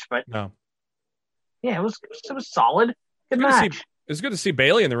WrestleMania match, but no. Yeah, it was solid. Good match. It's good to see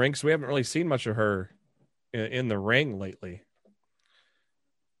Bayley in the ring because we haven't really seen much of her in the ring lately.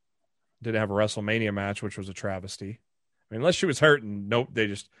 Didn't have a WrestleMania match, which was a travesty. I mean, unless she was hurt and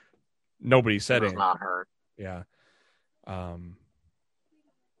nobody said it. Not hurt. Yeah.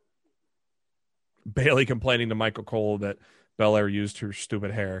 Bayley complaining to Michael Cole that Belair used her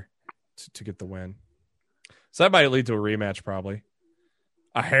stupid hair to get the win. So that might lead to a rematch, probably.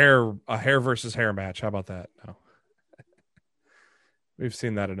 A hair versus hair match. How about that? No. We've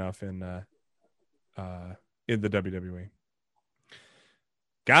seen that enough in the WWE.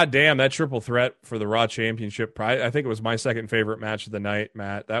 God damn, that triple threat for the Raw Championship. I think it was my second favorite match of the night,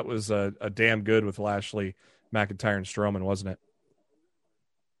 Matt. That was a damn good with Lashley, McIntyre, and Strowman, wasn't it?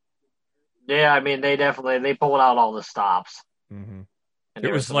 Yeah, I mean, they pulled out all the stops. Mm-hmm. And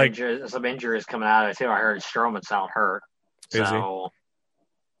there was some injuries coming out of it, too. I heard Strowman's out hurt. So,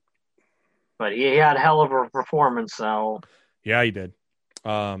 but he had a hell of a performance, so. Yeah, he did.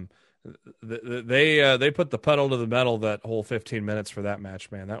 They put the pedal to the metal that whole 15 minutes for that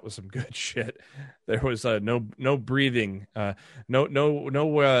match, man. That was some good shit. There was no breathing,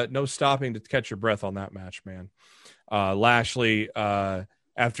 no stopping to catch your breath on that match, man. Lashley,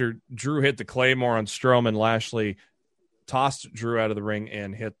 after Drew hit the Claymore on Strowman, Lashley tossed Drew out of the ring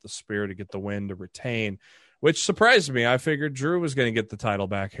and hit the spear to get the win to retain, which surprised me. I figured Drew was going to get the title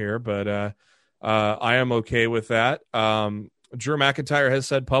back here, but I am okay with that. Drew McIntyre has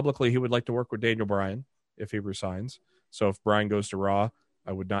said publicly he would like to work with Daniel Bryan if he resigns. So if Bryan goes to Raw,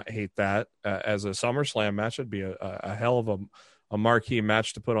 I would not hate that. As a SummerSlam match, it'd be a hell of a marquee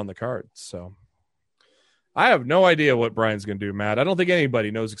match to put on the card. So I have no idea what Bryan's going to do, Matt. I don't think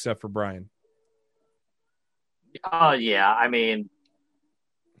anybody knows except for Bryan. Yeah. I mean,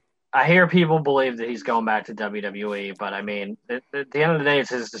 I hear people believe that he's going back to WWE, but I mean, at the end of the day, it's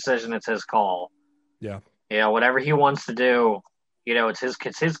his decision. It's his call. Yeah. You know, whatever he wants to do, you know, it's his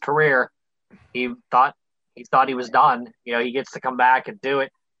career. He thought he was done. You know, he gets to come back and do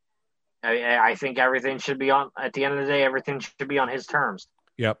it. I think everything should be at the end of the day, everything should be on his terms.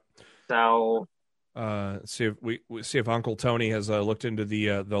 Yep. So, see if Uncle Tony has looked into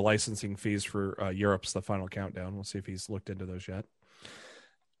the licensing fees for Europe's The Final Countdown. We'll see if he's looked into those yet.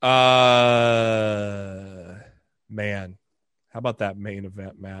 Man, how about that main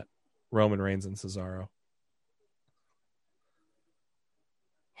event, Matt? Roman Reigns and Cesaro.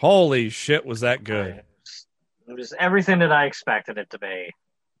 Holy shit, was that good? It was everything that I expected it to be.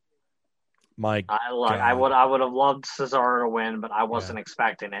 God. I would have loved Cesaro to win, but I wasn't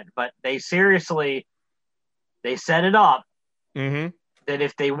expecting it. But they set it up that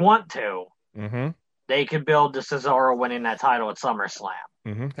if they want to, they could build to Cesaro winning that title at SummerSlam.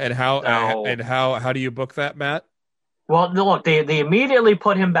 Mm-hmm. And how do you book that, Matt? Well, look, they immediately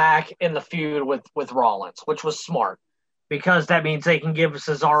put him back in the feud with Rollins, which was smart because that means they can give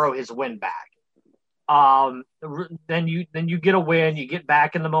Cesaro his win back. Then you get a win, you get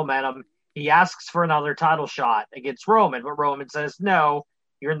back in the momentum. He asks for another title shot against Roman, but Roman says, "No,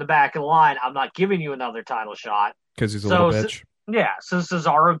 you're in the back of the line. I'm not giving you another title shot." Because he's a little bitch. Yeah, so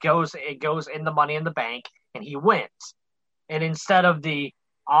Cesaro goes in the Money in the Bank, and he wins. And instead of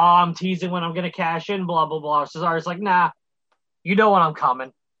I'm teasing when I'm going to cash in, blah, blah, blah, Cesaro's like, nah, you know when I'm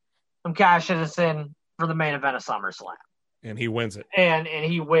coming. I'm cashing this in for the main event of SummerSlam. And he wins it. And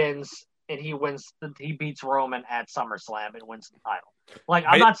he wins. And he beats Roman at SummerSlam and wins the title. Like,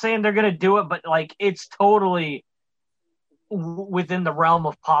 I'm not saying they're going to do it, but, like, it's totally within the realm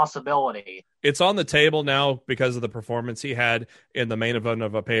of possibility. It's on the table now because of the performance he had in the main event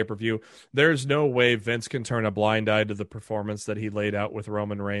of a pay-per-view. There's no way Vince can turn a blind eye to the performance that he laid out with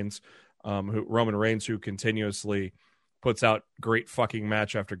Roman Reigns, who continuously puts out great fucking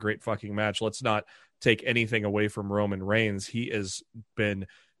match after great fucking match. Let's not take anything away from Roman Reigns. He has been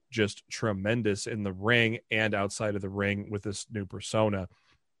just tremendous in the ring and outside of the ring with this new persona.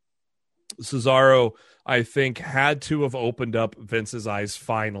 Cesaro, I think, had to have opened up Vince's eyes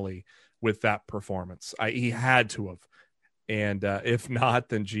finally with that performance. He had to have. And if not,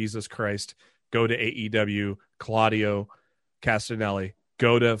 then Jesus Christ, go to AEW, Claudio Castagnoli,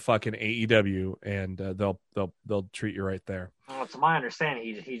 go to fucking AEW, and they'll treat you right there. Well, it's my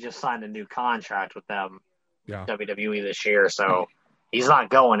understanding he just signed a new contract with them, yeah, WWE this year, so he's not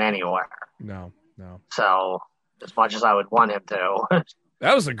going anywhere. No. So as much as I would want him to.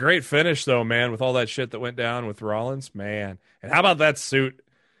 That was a great finish, though, man, with all that shit that went down with Rollins, man. And how about that suit?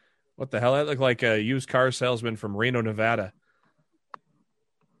 What the hell? That looked like a used car salesman from Reno, Nevada.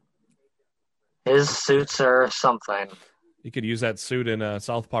 His suits are something. You could use that suit in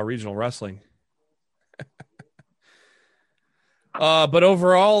Southpaw Regional Wrestling. But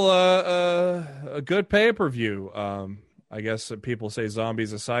overall, a good pay-per-view. I guess people say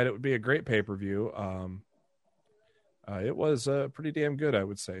zombies aside, it would be a great pay-per-view. It was pretty damn good, I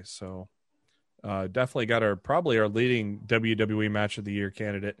would say. So definitely got probably our leading WWE Match of the Year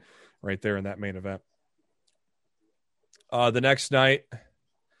candidate right there in that main event. The next night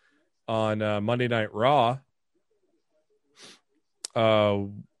on Monday Night Raw,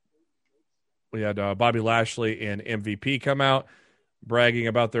 we had Bobby Lashley and MVP come out bragging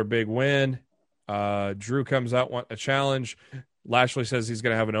about their big win. Drew comes out, want a challenge. Lashley says he's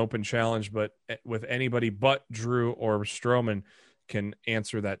going to have an open challenge, but with anybody but Drew or Strowman can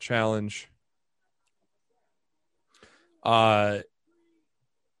answer that challenge. AJ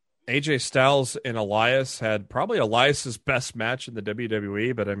Styles and Elias had probably Elias's best match in the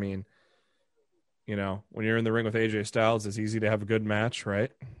WWE, but I mean, you know, when you're in the ring with AJ Styles, it's easy to have a good match,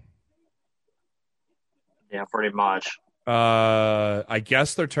 right? Yeah, pretty much. I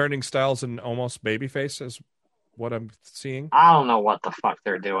guess they're turning Styles in almost babyface is what I'm seeing. I don't know what the fuck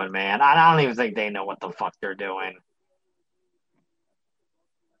they're doing, man. I don't even think they know what the fuck they're doing.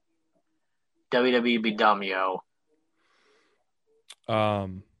 WWE be dumb, yo.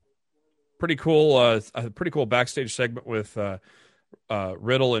 Pretty cool. A pretty cool backstage segment with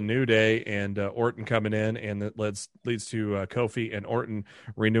Riddle and New Day and Orton coming in, and that leads to Kofi and Orton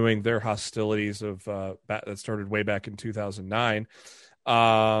renewing their hostilities of that started way back in 2009.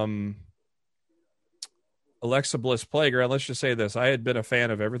 Alexa Bliss Playground. Let's just say this: I had been a fan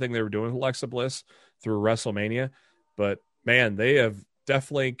of everything they were doing with Alexa Bliss through WrestleMania, but man, they have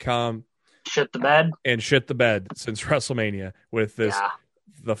definitely come shit the bed since WrestleMania with this. Yeah.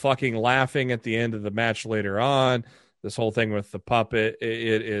 The fucking laughing at the end of the match later on, this whole thing with the puppet,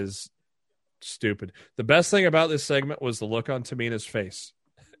 it is stupid. The best thing about this segment was the look on Tamina's face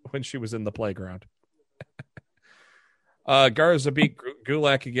when she was in the playground. Garza beat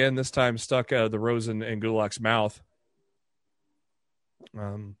Gulak again, this time stuck the rose in Gulak's mouth.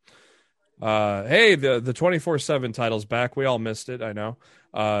 Hey, the 24/7 title's back. We all missed it, I know.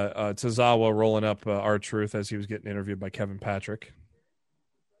 Tozawa rolling up R-Truth as he was getting interviewed by Kevin Patrick.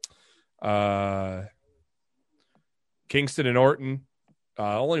 Kingston and Orton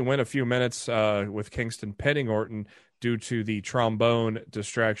only went a few minutes with Kingston pinning Orton due to the trombone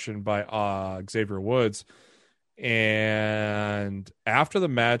distraction by Xavier Woods. And after the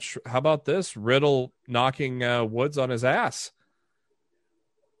match, how about this? Riddle knocking Woods on his ass.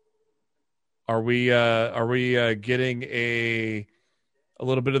 Are we getting a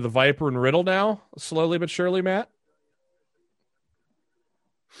little bit of the Viper and Riddle now, slowly but surely, Matt?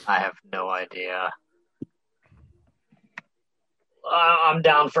 I have no idea. I'm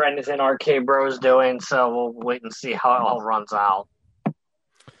down for anything RK Bro's doing, so we'll wait and see how it all runs out.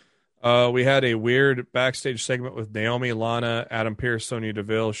 We had a weird backstage segment with Naomi, Lana, Adam Pearce, Sonya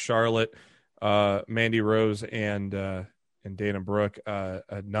Deville, Charlotte, Mandy Rose, and Dana Brooke.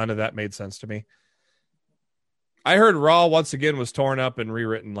 None of that made sense to me. I heard Raw once again was torn up and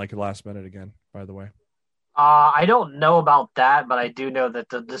rewritten like last minute again, by the way. I don't know about that, but I do know that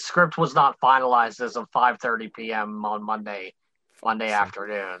the script was not finalized as of 5:30 p.m. on Monday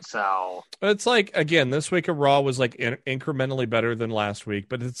afternoon. So it's like, again, this week of Raw was like incrementally better than last week,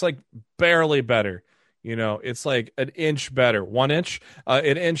 but it's like barely better. You know, it's like an inch better, 1 inch,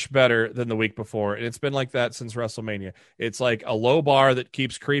 an inch better than the week before. And it's been like that since WrestleMania. It's like a low bar that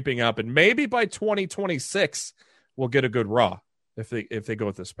keeps creeping up. And maybe by 2026, we'll get a good Raw if they go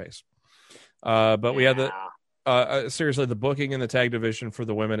at this pace. But we had seriously, the booking in the tag division for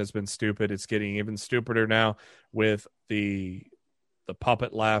the women has been stupid. It's getting even stupider now with the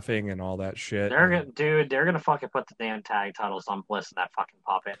puppet laughing and all that shit. They're gonna fucking put the damn tag titles on Bliss and that fucking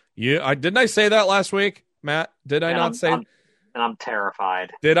puppet. Didn't I say that last week, Matt? Did I not say? I'm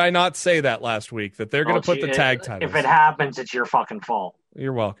terrified. Did I not say that last week that they're gonna put the tag titles? If it happens, it's your fucking fault.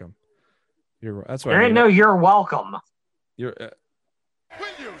 You're welcome. That's what there ain't no. You're welcome. You're. Will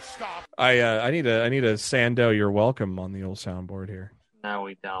you stop? I need a Sando "You're welcome" on the old soundboard here. No,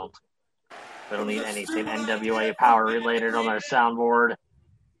 we don't. We don't need anything NWA Power related on our soundboard.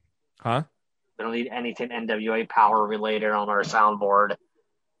 Huh? We don't need anything NWA Power related on our soundboard.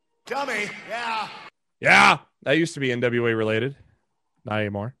 Dummy, yeah. Yeah, that used to be NWA related. Not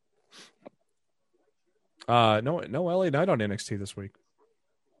anymore. No LA Knight on NXT this week.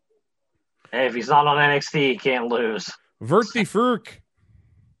 Hey, if he's not on NXT, he can't lose. Vert die Furk.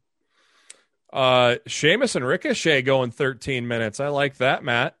 Sheamus and Ricochet going 13 minutes. I like that,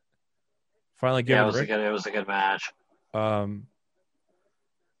 Matt. Finally giving it was a good match. I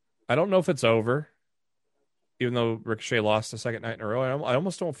don't know if it's over, even though Ricochet lost the second night in a row. I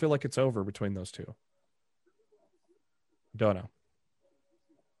almost don't feel like it's over between those two. Don't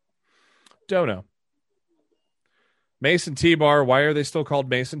know. Mason T-Bar. Why are they still called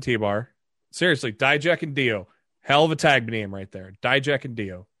Mason T-Bar? Seriously, Dijak and Dio. Hell of a tag name right there. Dijak and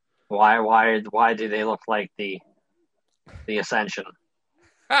Dio. Why do they look like the Ascension?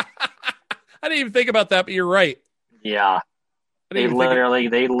 I didn't even think about that, but you're right. Yeah. They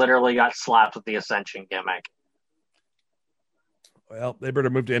literally got slapped with the Ascension gimmick. Well, they better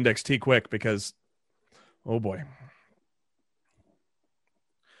move to Index T quick because, oh boy.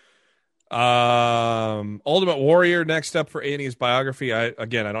 Ultimate Warrior next up for A&E's biography. I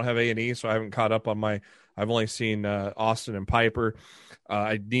don't have A&E, so I haven't caught up on I've only seen Austin and Piper.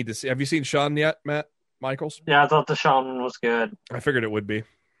 I need to see. Have you seen Shawn yet, Matt Michaels? Yeah, I thought the Shawn one was good. I figured it would be.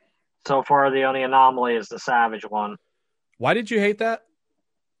 So far, the only anomaly is the Savage one. Why did you hate that?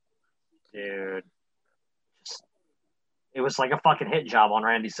 Dude. It was like a fucking hit job on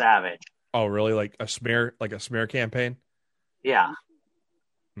Randy Savage. Oh, really? Like a smear campaign? Yeah.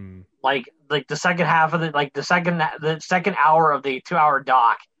 Like the second half of the second hour of the 2-hour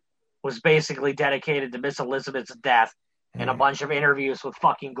doc was basically dedicated to Miss Elizabeth's death and a bunch of interviews with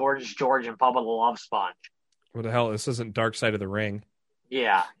fucking Gorgeous George and Bubba the Love Sponge. What the hell? This isn't Dark Side of the Ring.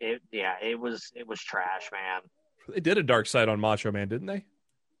 Yeah, it was trash, man. They did a Dark Side on Macho Man, didn't they?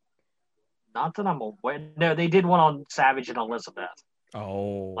 Not that I'm aware. No, they did one on Savage and Elizabeth.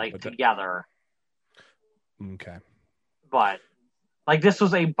 Oh, together. Okay. But this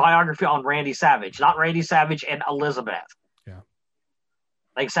was a biography on Randy Savage, not Randy Savage and Elizabeth. Yeah.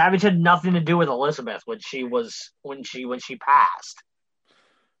 Savage had nothing to do with Elizabeth when she passed.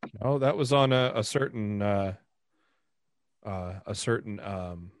 Oh, that was on a certain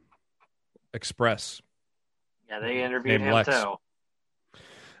Express. Yeah, they interviewed him too.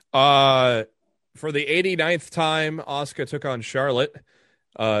 For the 89th time, Asuka took on Charlotte.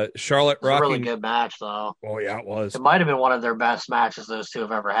 Charlotte rocking. A really good match, though. Oh, yeah, it was. It might have been one of their best matches those two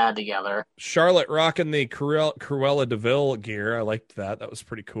have ever had together. Charlotte rocking the Cruella DeVille gear. I liked that. That was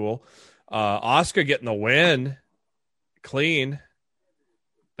pretty cool. Asuka getting the win clean.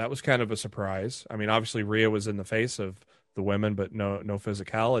 That was kind of a surprise. I mean, obviously, Rhea was in the face of the women, but no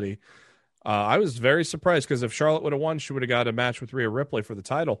physicality. I was very surprised because if Charlotte would have won, she would have got a match with Rhea Ripley for the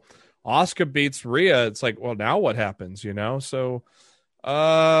title. Asuka beats Rhea. It's like, well, now what happens, So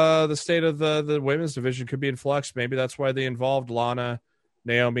the state of the women's division could be in flux. Maybe that's why they involved Lana,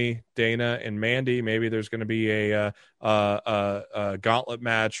 Naomi, Dana, and Mandy. Maybe there's going to be a gauntlet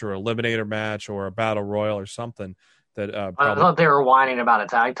match or eliminator match or a battle royal or something. That I thought they were whining about a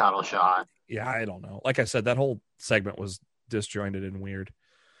tag title shot. Yeah, I don't know. Like I said, that whole segment was disjointed and weird.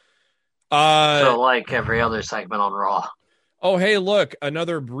 So like every other segment on Raw. Oh, hey, look,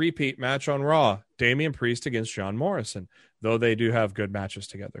 another repeat match on Raw. Damian Priest against John Morrison, though they do have good matches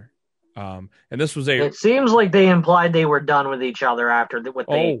together. And this was It seems like they implied they were done with each other after with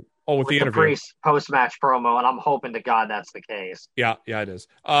the interview. Priest post-match promo, and I'm hoping to God that's the case. Yeah, it is.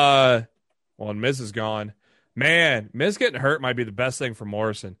 And Miz is gone. Man, Miz getting hurt might be the best thing for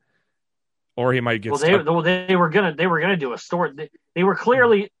Morrison, or he might get. They were gonna do a story. They were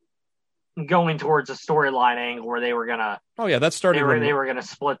clearly going towards a storyline angle where they were gonna. Oh yeah, that started. They were gonna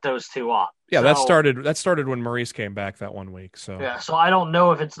split those two up. Yeah, so, that started when Maurice came back that one week. So yeah, so I don't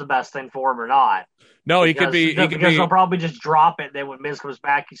know if it's the best thing for him or not. No, he could be because they'll probably just drop it. Then when Miz comes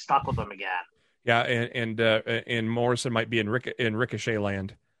back, he's stuck with them again. Yeah, and Morrison might be in Ricochet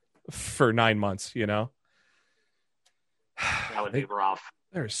land for 9 months. That would be rough.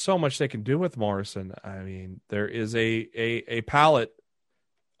 There's so much they can do with Morrison. I mean, there is a palette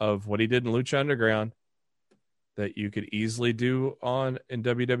of what he did in Lucha Underground that you could easily do in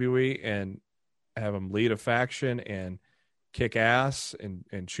WWE and have him lead a faction and kick ass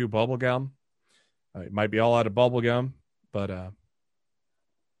and chew bubblegum. It might be all out of bubblegum, but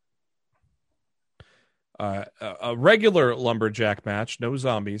a regular lumberjack match, no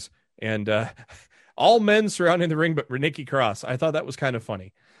zombies, and all men surrounding the ring but Nikki Cross. I thought that was kind of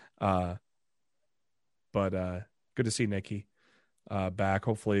funny. But good to see Nikki back.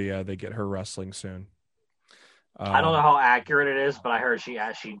 Hopefully they get her wrestling soon. I don't know how accurate it is, but I heard she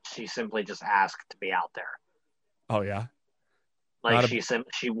simply just asked to be out there. Oh yeah, like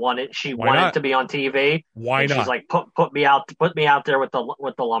she wanted to be on TV. Why not? She's like put me out there with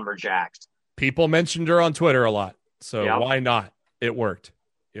the lumberjacks. People mentioned her on Twitter a lot, so Yep. Why not? It worked.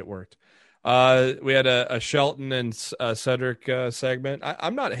 We had a Shelton and Cedric segment.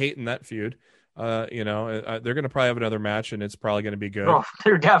 I'm not hating that feud. They're going to probably have another match, and it's probably going to be good. Oh,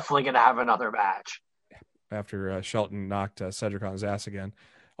 they're definitely going to have another match. After Shelton knocked Cedric on his ass again.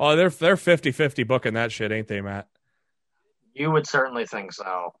 Oh, they're 50-50 booking that shit, ain't they, Matt? You would certainly think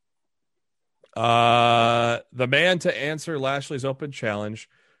so. The man to answer Lashley's open challenge,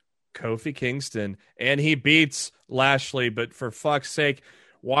 Kofi Kingston, and he beats Lashley, but for fuck's sake,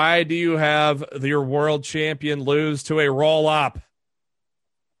 why do you have your world champion lose to a roll-up?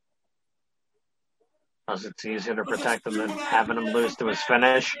 Because it's easier to protect him than having him lose to his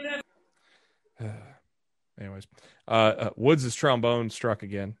finish. Anyways, Woods' trombone struck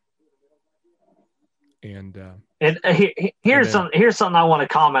again. And here's something I want to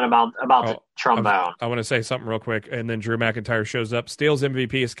comment about the trombone. I want to say something real quick, and then Drew McIntyre shows up, steals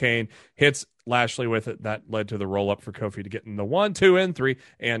MVP's cane, hits Lashley with it. That led to the roll up for Kofi to get in the 1, 2, and 3.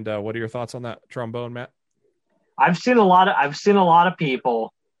 And what are your thoughts on that trombone, Matt? I've seen a lot of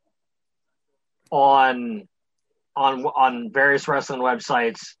people on various wrestling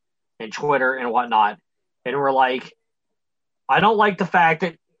websites and Twitter and whatnot, and we're like, I don't like the fact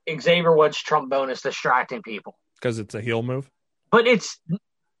that Xavier Woods' trombone is distracting people because it's a heel move. But it's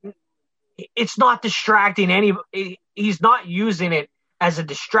not distracting any. He's not using it as a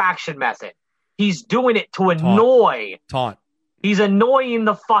distraction method. He's doing it to annoy. Taunt. He's annoying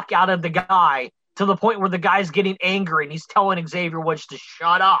the fuck out of the guy to the point where the guy's getting angry and he's telling Xavier Woods to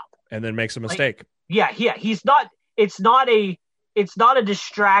shut up. And then makes a mistake. Yeah. He's not. It's not a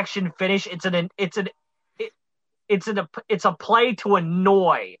distraction finish. It's a play to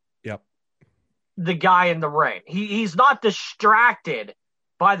annoy. Yep. The guy in the ring. He's not distracted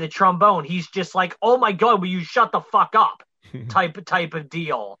by the trombone. He's just like, oh my God, will you shut the fuck up? type of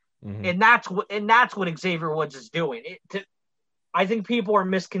deal. Mm-hmm. And that's what Xavier Woods is doing. I think people are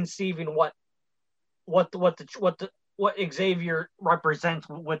misconceiving what Xavier represents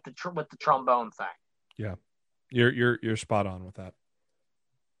with the trombone thing. Yeah. You're spot on with that.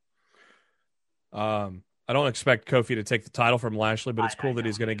 I don't expect Kofi to take the title from Lashley, but it's cool that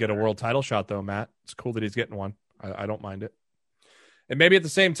he's going to get a world title shot, though, Matt. It's cool that he's getting one. I don't mind it. And maybe at the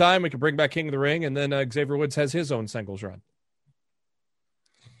same time, we can bring back King of the Ring, and then Xavier Woods has his own singles run.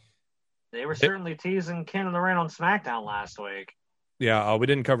 They were certainly teasing King of the Ring on SmackDown last week. Yeah, we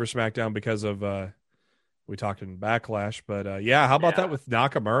didn't cover SmackDown because of we talked in Backlash, but how about that with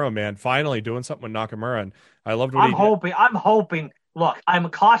Nakamura, man? Finally doing something with Nakamura, and I loved what I'm hoping. Look, I'm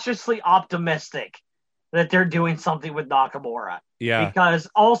cautiously optimistic that they're doing something with Nakamura. Yeah. Because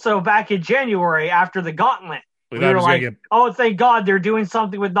also back in January after the Gauntlet, we were like, oh, thank God they're doing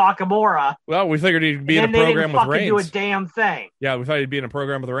something with Nakamura. Well, we figured he'd be in a program with Reigns. They didn't fucking do a damn thing. Yeah, we thought he'd be in a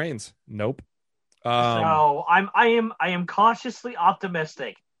program with Reigns. Nope. So I am cautiously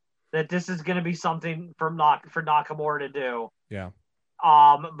optimistic that this is going to be something for Nakamura to do. Yeah.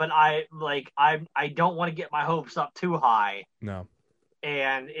 But I don't want to get my hopes up too high. No.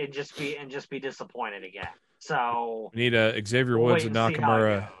 And just be disappointed again. So we need Xavier Woods and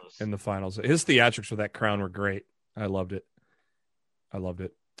Nakamura in the finals. His theatrics with that crown were great. I loved it.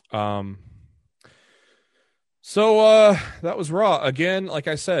 So that was Raw. Again, like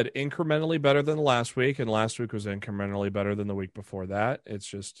I said, incrementally better than last week, and last week was incrementally better than the week before that. It's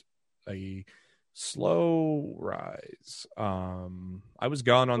just a slow rise. I was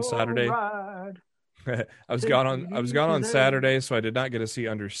gone on Saturday. I was gone on Saturday, so I did not get to see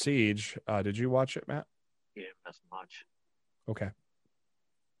Under Siege. Did you watch it, Matt? Yeah, not much. Okay.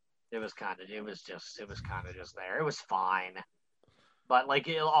 It was kind of just there. It was fine. But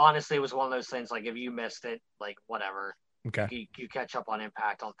honestly, it was one of those things, like if you missed it, like whatever. Okay. You catch up on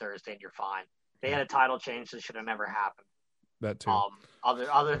Impact on Thursday and you're fine. They had a title change that should have never happened. That too.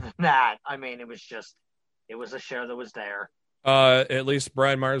 Other than that, I mean, it was a show that was there. At least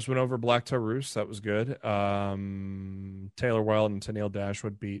Brian Myers went over Black Taurus. That was good. Taylor Wilde and Tennille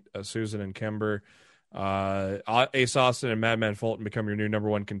Dashwood beat Susan and Kimber. Ace Austin and Madman Fulton become your new number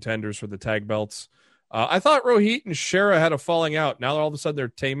one contenders for the tag belts. I thought Rohit and Shera had a falling out. Now all of a sudden they're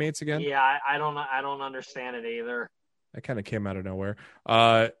teammates again. Yeah, I don't understand it either. That kind of came out of nowhere.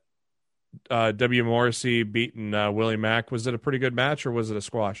 W. Morrissey beating Willie Mack. Was it a pretty good match or was it a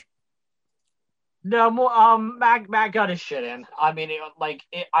squash? No, Mac got his shit in. I mean,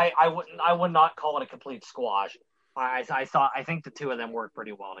 I would not call it a complete squash. I think the two of them work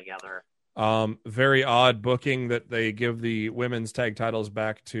pretty well together. Very odd booking that they give the women's tag titles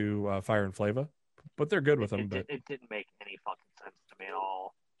back to Fire and Flava, but they're good with them. It didn't make any fucking sense to me at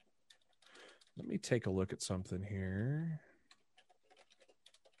all. Let me take a look at something here.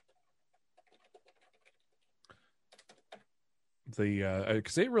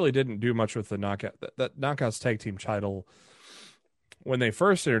 because they really didn't do much with the knockout that Knockouts tag team title when they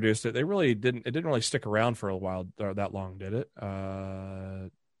first introduced it. They really didn't. It didn't really stick around for a while or that long, did it?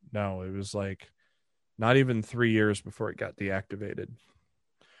 No, it was like not even 3 years before it got deactivated.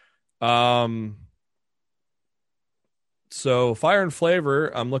 So Fire and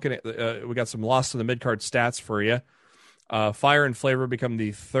Flavor, I'm looking at. We got some Lost in the Mid-Card stats for you. Fire and Flavor become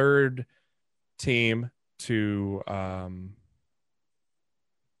the third team to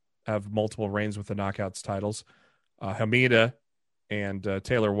have multiple reigns with the Knockouts titles. Hamida and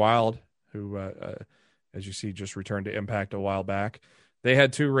Taylor Wilde, who, as you see, just returned to Impact a while back. They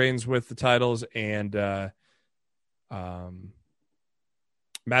had 2 reigns with the titles, and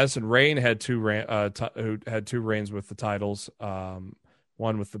Madison Rayne had 2 reigns with the titles.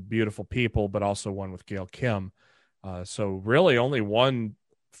 One with the Beautiful People, but also one with Gail Kim. So really only one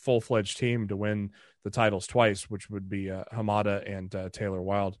full-fledged team to win the titles twice, which would be Hamada and Taylor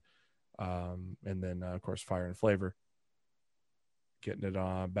Wilde. And then, of course, Fire and Flavor getting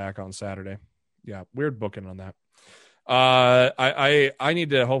it back on Saturday. Yeah, weird booking on that. I need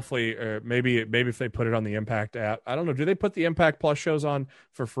to hopefully maybe if they put it on the Impact app. I don't know. Do they put the Impact Plus shows on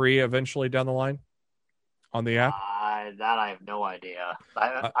for free eventually down the line on the app? That I have no idea.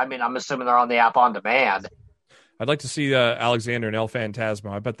 I mean, I'm assuming they're on the app on demand. I'd like to see Alexander and El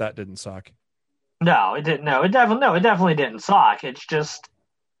Phantasmo. I bet that didn't suck. No, it didn't. No, it definitely didn't suck. It's just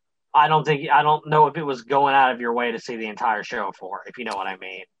I don't know if it was going out of your way to see the entire show for, if you know what I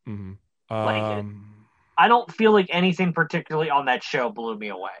mean. Mm-hmm. I don't feel like anything particularly on that show blew me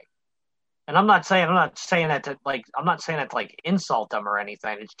away. And I'm not saying that to insult them or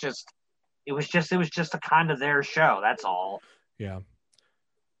anything. It was just a kind of their show. That's all. Yeah.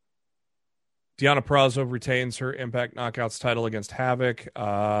 Deonna Purrazzo retains her Impact Knockouts title against Havoc.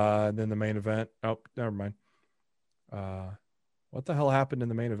 And then the main event. Oh, never mind. What the hell happened in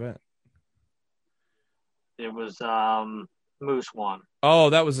the main event? It was Moose won. Oh,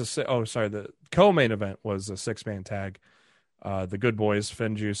 that was the co-main event was a 6-man tag. The Good Boys,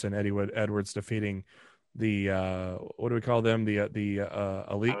 Finn Juice and Eddie Edwards defeating the what do we call them? The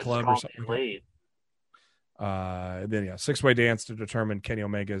Elite Club or something. Elite. Then 6-way dance to determine Kenny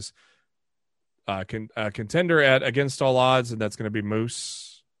Omega's contender at Against All Odds, and that's going to be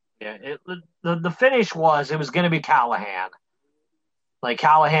Moose. Yeah, the finish was going to be Callahan. Like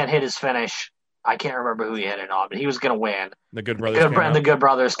Callahan hit his finish. I can't remember who he hit it on, but he was going to win. The Good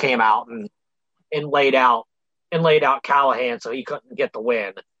Brothers came out and laid out Callahan, so he couldn't get the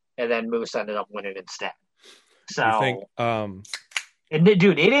win, and then Moose ended up winning instead. So, you think,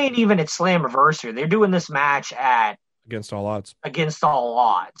 dude, it ain't even at Slammiversary. They're doing this match at Against All Odds. Against All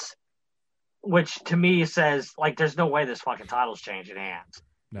Odds, which to me says like there's no way this fucking title's changing hands.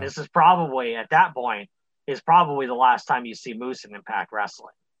 No. This is probably at that point the last time you see Moose in Impact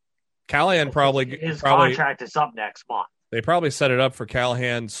Wrestling. Callahan his contract is up next month. They probably set it up for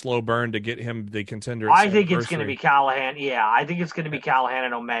Callahan slow burn to get him the contender. I think it's going to be Callahan. Yeah, I think it's going to be Callahan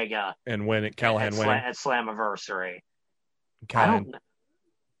and Omega and Callahan winning at Slammiversary. I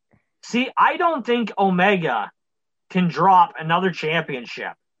don't think Omega can drop another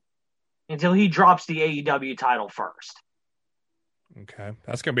championship until he drops the AEW title first. Okay,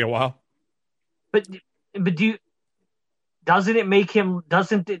 that's going to be a while. But doesn't it make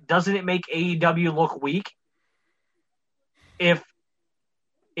AEW look weak if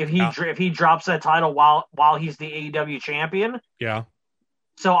he drops that title while he's the AEW champion? Yeah.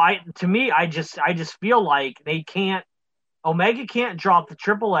 So I just feel like Omega can't drop the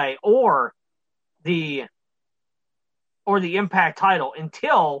AAA or the Impact title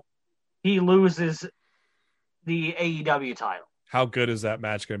until he loses the AEW title. How good is that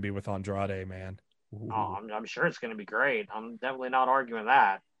match going to be with Andrade, man? Oh, I'm sure it's going to be great. I'm definitely not arguing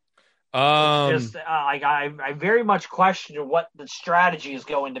that. I very much question what the strategy is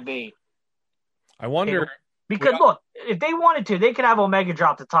going to be. I wonder because look, if they wanted to, they could have Omega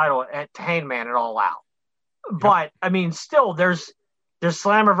drop the title at Hangman and All Out. But I mean, still, there's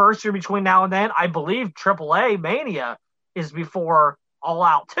Slammiversary between now and then. I believe AAA Mania is before All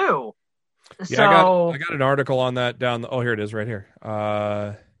Out too. Yeah, so I got an article on that down. Here it is, right here.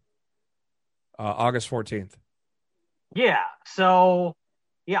 August 14th. Yeah. So,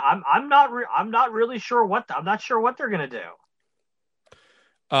 yeah, I'm not really sure I'm not sure what they're gonna do.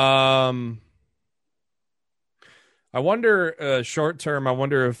 I wonder short term. I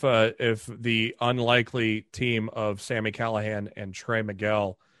wonder if the unlikely team of Sami Callihan and Trey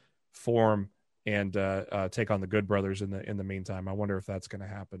Miguel form and take on the Good Brothers in the meantime. I wonder if that's going to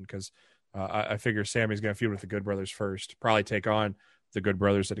happen because I figure Sammy's going to feud with the Good Brothers first, probably take on the Good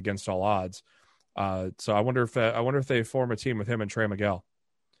Brothers at Against All Odds. So I wonder if they form a team with him and Trey Miguel,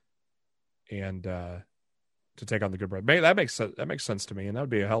 and to take on the Good Brothers. That makes sense to me, and that would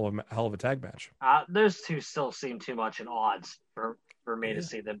be a hell of a tag match. Those two still seem too much in odds for me to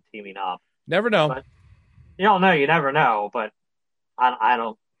see them teaming up. Never know. But you don't know. You never know. But I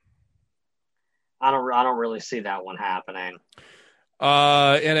don't really see that one happening.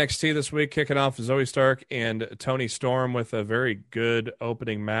 NXT this week kicking off Zoe Stark and Toni Storm with a very good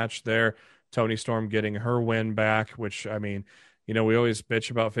opening match there. Toni Storm getting her win back, which, I mean, we always bitch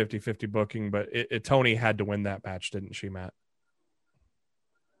about 50-50 booking, but Toni had to win that match, didn't she, Matt?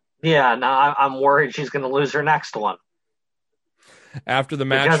 Yeah, no, I'm worried she's going to lose her next one. After the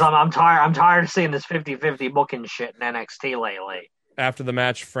match, because I'm tired of seeing this 50-50 booking shit in NXT lately. After the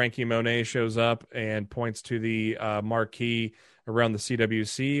match, Frankie Monet shows up and points to the marquee around the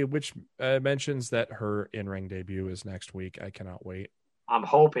CWC, which mentions that her in-ring debut is next week. I cannot wait. I'm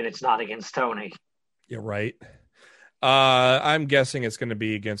hoping it's not against Toni. Yeah, right. I'm guessing it's going to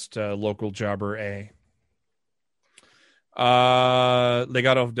be against local jobber A.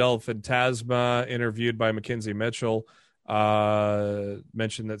 Legado del Fantasma, interviewed by Mackenzie Mitchell,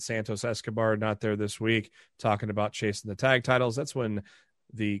 mentioned that Santos Escobar not there this week, talking about chasing the tag titles. That's when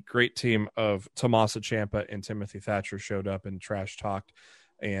the great team of Tommaso Ciampa and Timothy Thatcher showed up and trash talked,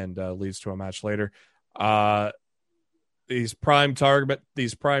 and leads to a match later. These prime target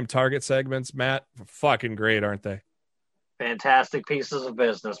segments, Matt, fucking great, aren't they? Fantastic pieces of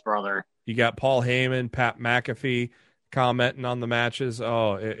business, brother. You got Paul Heyman, Pat McAfee commenting on the matches.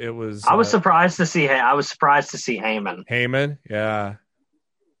 Oh, it was. I was surprised to see. I was surprised to see Heyman. Heyman, yeah,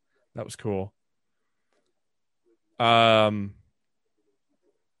 that was cool. Cameron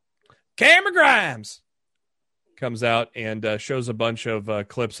Grimes comes out and shows a bunch of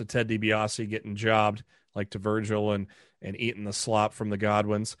clips of Ted DiBiase getting jobbed, like to Virgil, and eating the slop from the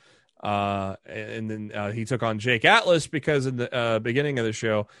Godwins. And then he took on Jake Atlas because in the beginning of the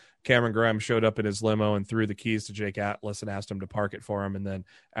show, Cameron Grimes showed up in his limo and threw the keys to Jake Atlas and asked him to park it for him. And then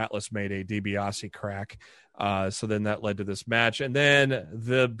Atlas made a DiBiase crack. So then that led to this match. And then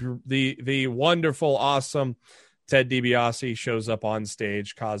the wonderful, awesome Ted DiBiase shows up on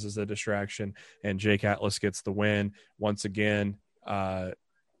stage, causes a distraction, and Jake Atlas gets the win. Once again, you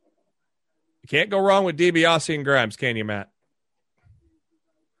can't go wrong with DiBiase and Grimes, can you, Matt?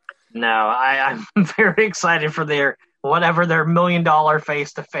 No, I'm very excited for their $1 million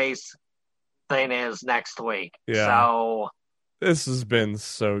face-to-face thing is next week. Yeah. So this has been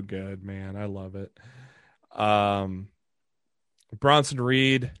so good, man. I love it. Bronson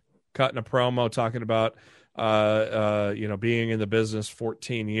Reed cutting a promo talking about being in the business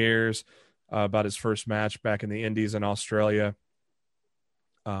 14 years, about his first match back in the Indies in Australia.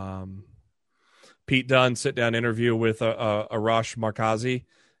 Pete Dunne sit-down interview with Arash Markazi.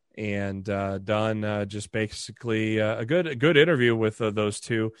 And Dunn just basically a good interview with those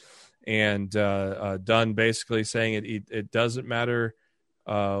two, and Dunn basically saying it doesn't matter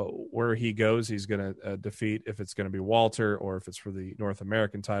where he goes, he's going to defeat, if it's going to be Walter or if it's for the North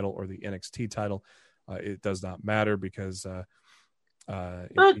American title or the NXT title. It does not matter because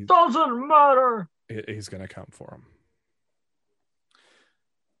it doesn't matter. He's going to come for him.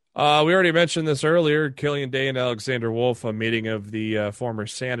 We already mentioned this earlier. Killian Day and Alexander Wolf, a meeting of the former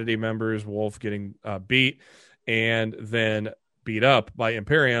Sanity members. Wolf getting beat and then beat up by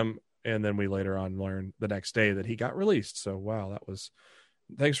Imperium, and then we later on learned the next day that he got released. So, wow, that was.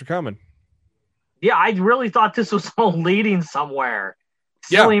 Thanks for coming. Yeah, I really thought this was all leading somewhere.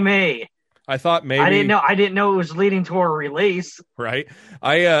 Silly me. I thought maybe I didn't know it was leading to a release. Right.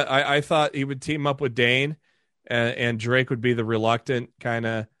 I thought he would team up with Dane, and Drake would be the reluctant kind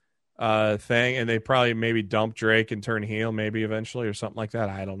of thing, and they probably maybe dump Drake and turn heel maybe eventually or something like that.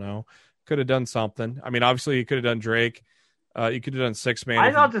 I don't know. Could have done something. I mean, obviously you could have done Drake. You could have done 6-man.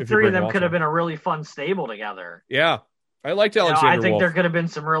 I thought the three of them could have been a really fun stable together. Yeah. I liked Alexander I think Wolf. there could have been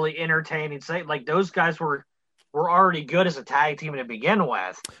some really entertaining like those guys were already good as a tag team to begin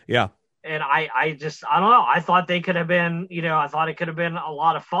with. Yeah. And I don't know. I thought they could have been, I thought it could have been a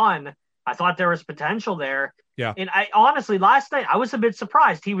lot of fun. I thought there was potential there. Yeah. And I honestly, last night, I was a bit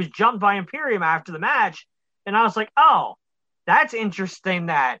surprised. He was jumped by Imperium after the match. And I was like, oh, that's interesting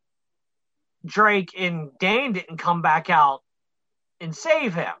that Drake and Dane didn't come back out and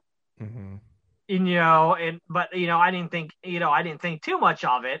save him. Mm-hmm. And, but I didn't think too much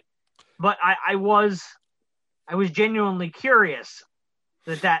of it, but I was genuinely curious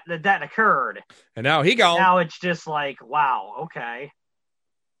that occurred. And now he gone. Now it's just like, wow, okay.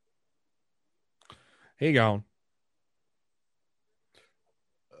 He gone.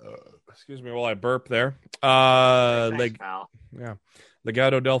 Excuse me while I burp there. Thanks, pal. Yeah.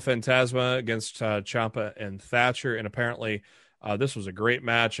 Legado del Fantasma against Ciampa and Thatcher. And apparently this was a great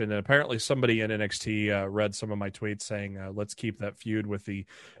match. And apparently somebody in NXT read some of my tweets saying, let's keep that feud with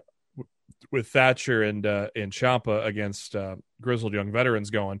Thatcher and Ciampa against Grizzled Young Veterans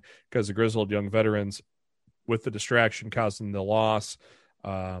going, because the Grizzled Young Veterans, with the distraction causing the loss,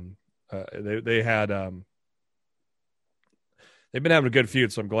 they've been having a good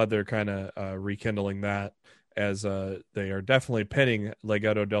feud, so I'm glad they're kind of rekindling that, as they are definitely pinning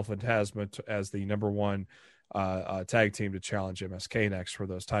Legado del Fantasma as the number one tag team to challenge MSK next for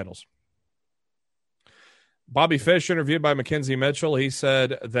those titles. Bobby Fish, interviewed by Mackenzie Mitchell, he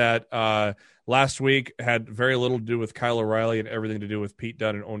said that last week had very little to do with Kyle O'Reilly and everything to do with Pete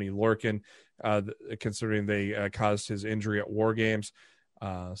Dunne and Oney Lorcan, considering they caused his injury at War Games.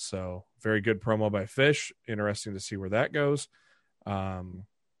 So very good promo by Fish. Interesting to see where that goes.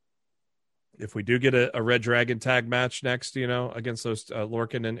 If we do get a Red Dragon tag match next, against those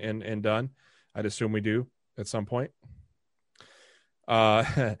Lorcan and Dunne, I'd assume we do at some point.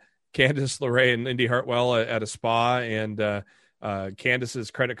 Candice LeRae and Indy Hartwell at a spa, and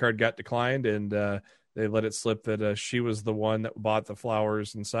Candice's credit card got declined, and they let it slip that she was the one that bought the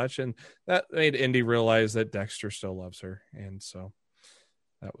flowers and such, and that made Indy realize that Dexter still loves her, and so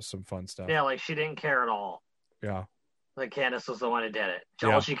that was some fun stuff. Yeah, like she didn't care at all. Yeah. Like Candice was the one who did it.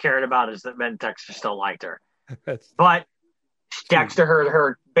 Yeah. All she cared about is that meant Dexter still liked her. But Dexter heard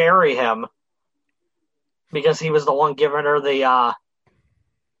her bury him because he was the one giving her the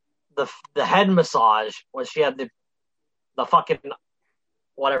head massage when she had the fucking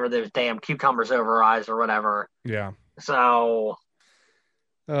whatever, those damn cucumbers over her eyes or whatever. Yeah. So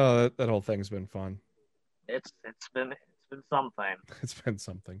that whole thing's been fun. It's been something. It's been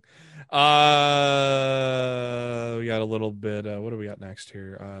something. We got a little bit. What do we got next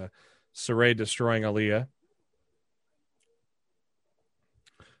here? Saray destroying Aaliyah.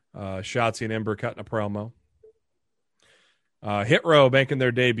 Shotzi and Ember cutting a promo. Hit Row making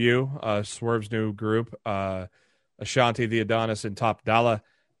their debut. Swerve's new group. Ashanti, the Adonis, and Top Dollar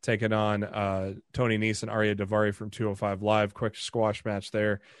taking on Tony Nese and Arya Daivari from 205 Live. Quick squash match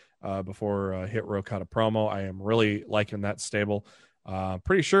there before Hit Row cut a promo. I am really liking that stable.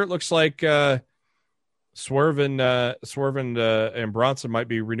 Pretty sure it looks like Swerve and Bronson might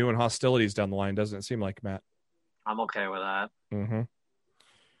be renewing hostilities down the line. Doesn't it seem like, Matt? I'm okay with that. Mm-hmm.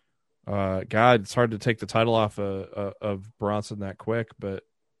 God, it's hard to take the title off of Bronson that quick, but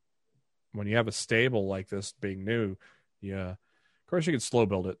when you have a stable like this being new, yeah, of course you could slow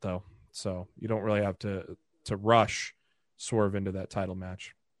build it though, so you don't really have to rush Swerve into that title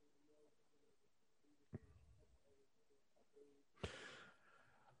match.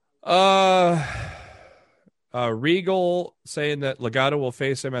 Regal saying that Legado will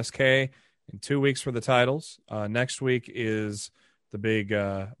face MSK in 2 weeks for the titles. Next week is the big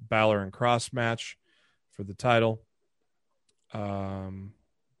Balor and Cross match for the title.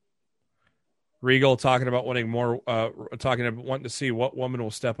 Regal talking about wanting more, wanting to see what woman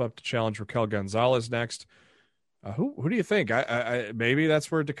will step up to challenge Raquel Gonzalez next. Who do you think? I maybe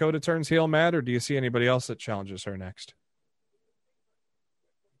that's where Dakota turns heel, Matt, or do you see anybody else that challenges her next?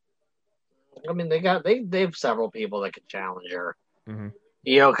 I mean, they have several people that could challenge her. Mm-hmm.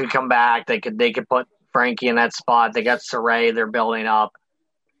 Io could come back. They could put Frankie in that spot. They got Saray. They're building up.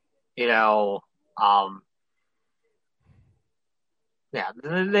 Yeah,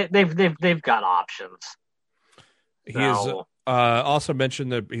 they've got options. He is also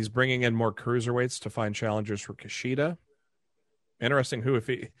mentioned that he's bringing in more cruiserweights to find challengers for Kushida. Interesting.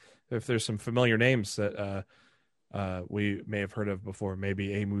 If there's some familiar names that we may have heard of before,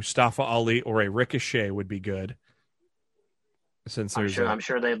 maybe a Mustafa Ali or a Ricochet would be good. Since I'm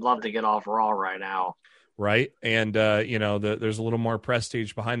sure they'd love to get off Raw right now. Right. And, there's a little more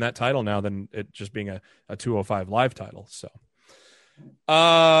prestige behind that title now than it just being a 205 Live title. So,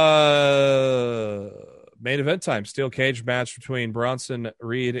 main event time, steel cage match between Bronson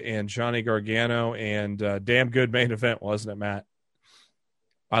Reed and Johnny Gargano, and damn good main event, wasn't it, Matt?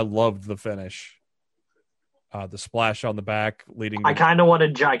 I loved the finish. The splash on the back leading. I kind of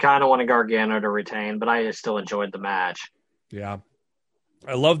wanted Gargano to retain, but I still enjoyed the match. Yeah.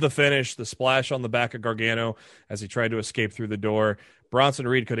 I love the finish, the splash on the back of Gargano as he tried to escape through the door. Bronson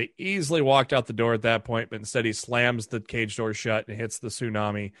Reed could have easily walked out the door at that point, but instead he slams the cage door shut and hits the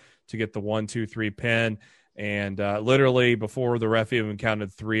tsunami to get the 1-2-3 pin. And literally before the ref even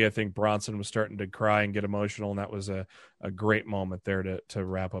counted 3, I think Bronson was starting to cry and get emotional, and that was a great moment there to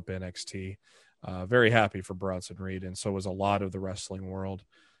wrap up NXT. Very happy for Bronson Reed, and so was a lot of the wrestling world.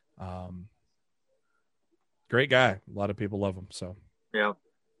 Great guy. A lot of people love him. So, yeah.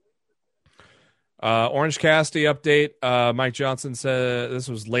 Orange Cassidy update. Mike Johnson said this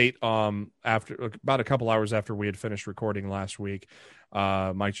was late. After about a couple hours after we had finished recording last week.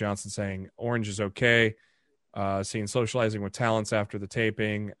 Mike Johnson saying Orange is okay. Seen socializing with talents after the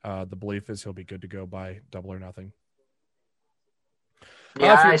taping. The belief is he'll be good to go by Double or Nothing.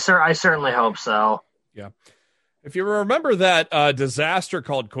 Yeah, I certainly hope so. Yeah. If you remember that disaster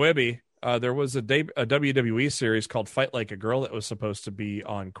called Quibi, there was a WWE series called Fight Like a Girl that was supposed to be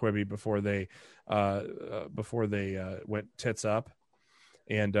on Quibi before they went tits up,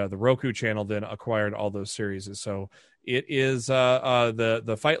 and the Roku channel then acquired all those series. So it is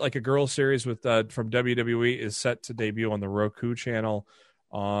the Fight Like a Girl series with from WWE is set to debut on the Roku channel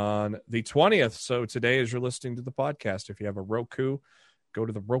on the 20th. So today, as you're listening to the podcast, if you have a Roku, go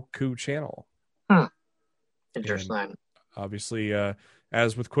to the Roku channel. Interesting. And obviously,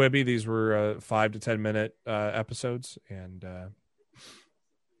 as with Quibi, these were 5 to 10 minute episodes, and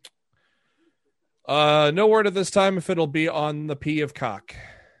no word at this time if it'll be on the P of Cock.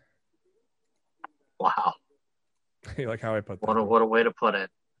 Wow. You like how I put that? What a way to put it.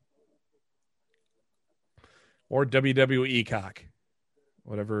 Or WWE Cock.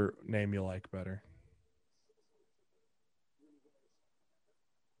 Whatever name you like better.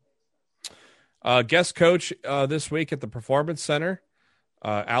 Guest coach this week at the Performance Center,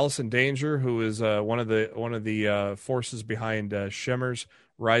 Allison Danger, who is one of the forces behind Shimmer's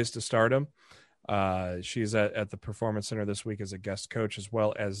rise to stardom. She's at the Performance Center this week as a guest coach, as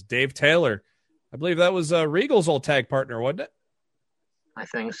well as Dave Taylor. I believe that was Regal's old tag partner, wasn't it? I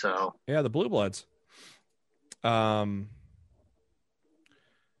think so. Yeah, the Blue Bloods.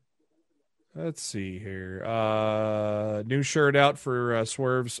 Let's see here. New shirt out for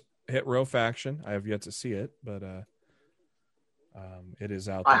Swerve's Hit Row faction. I have yet to see it, but it is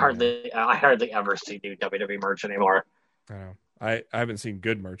out there. I hardly ever see new WWE merch anymore. I know. I haven't seen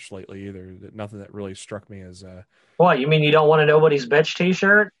good merch lately either. Nothing that really struck me as What, you mean you don't want a Nobody's Bitch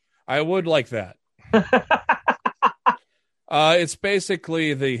t-shirt? I would like that. It's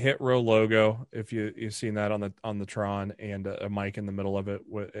basically the Hit Row logo. If you've seen that on the Tron, and a mic in the middle of it.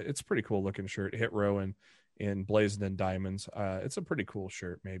 It's a pretty cool looking shirt. Hit Row in blazing in diamonds. It's a pretty cool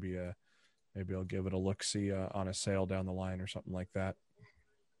shirt. Maybe I'll give it a look, see on a sale down the line or something like that.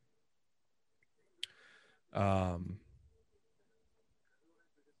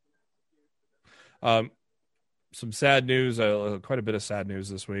 Some sad news, quite a bit of sad news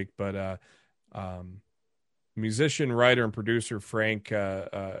this week, but musician, writer, and producer Frank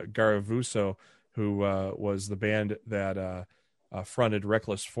Garavuso, who was the band that fronted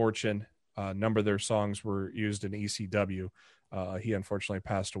Reckless Fortune. A number of their songs were used in ECW. He unfortunately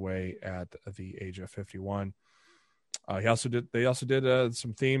passed away at the age of 51. They also did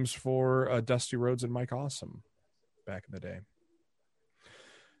some themes for Dusty Rhodes and Mike Awesome back in the day.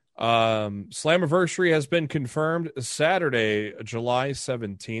 Slammiversary has been confirmed Saturday, July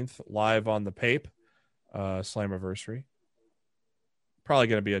 17th, live on the Pape. Slammiversary. Probably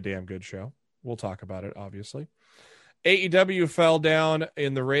going to be a damn good show. We'll talk about it, obviously. AEW fell down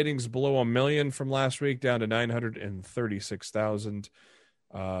in the ratings below 1 million from last week, down to 936,000.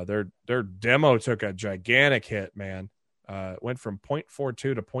 Their demo took a gigantic hit, man. Went from 0.42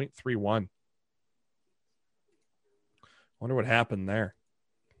 to 0.31. Wonder what happened there.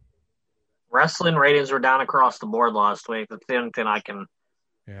 Wrestling ratings were down across the board last week. That's the only thing I can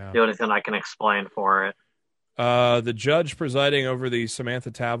explain for it. The judge presiding over the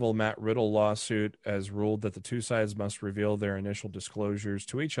Samantha Tavel Matt Riddle lawsuit has ruled that the two sides must reveal their initial disclosures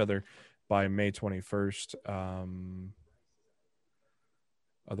to each other by May 21st.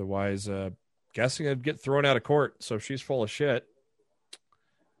 Otherwise, guessing it'd get thrown out of court. So if she's full of shit,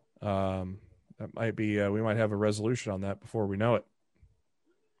 that might be. We might have a resolution on that before we know it.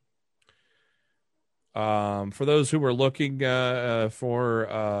 For those who were looking for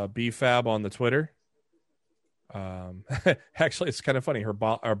BFAB on the Twitter, actually, it's kind of funny. Her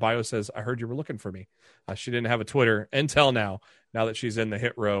bio says, "I heard you were looking for me." She didn't have a Twitter until now that she's in the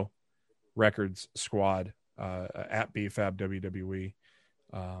Hit Row Records squad at BFAB WWE.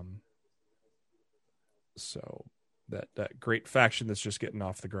 So that great faction that's just getting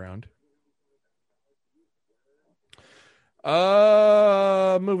off the ground.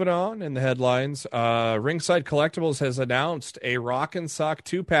 Moving on in the headlines, Ringside Collectibles has announced a Rock and Sock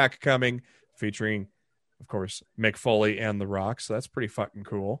 2-pack coming, featuring, of course, Mick Foley and The Rock. So that's pretty fucking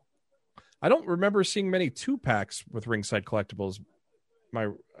cool. I don't remember seeing many 2-packs with Ringside Collectibles.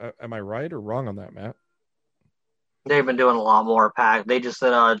 Am I right or wrong on that, Matt? They've been doing a lot more pack. They just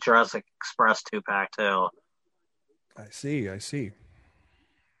did a Jurassic Express 2-pack too. I see.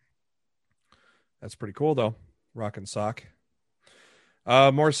 That's pretty cool though. Rock and Sock.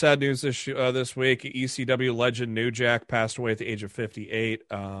 More sad news this week. ECW legend New Jack passed away at the age of 58.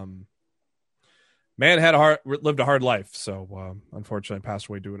 Man had lived a hard life, so unfortunately passed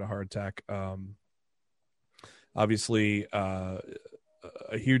away due to a heart attack. Obviously, a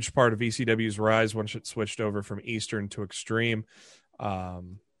huge part of ECW's rise once it switched over from Eastern to Extreme. He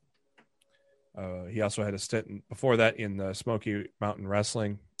also had a stint before that in Smoky Mountain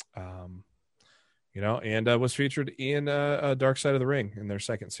Wrestling, and was featured in Dark Side of the Ring in their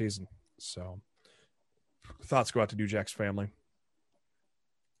second season. So thoughts go out to New Jack's family.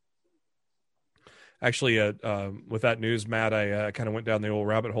 Actually, with that news, Matt, I kind of went down the old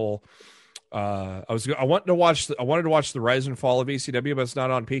rabbit hole. I wanted to watch the rise and fall of ECW, but it's not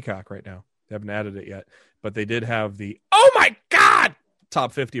on Peacock right now. They haven't added it yet, but they did have the oh my god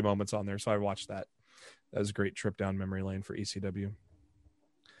top 50 moments on there, so I watched that. That was a great trip down memory lane for ECW.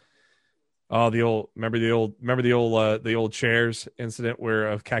 Oh, remember the old chairs incident where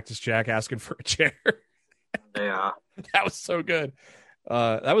of Cactus Jack asking for a chair. Yeah, that was so good.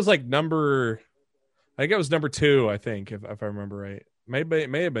 That was like I think it was number 2, I think, if I remember right. It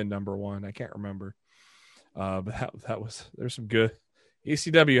may have been number 1. I can't remember. But there's some good.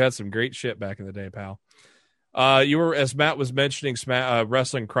 ECW had some great shit back in the day, pal. You were, as Matt was mentioning,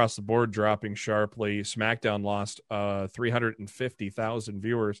 wrestling across the board dropping sharply. SmackDown lost 350,000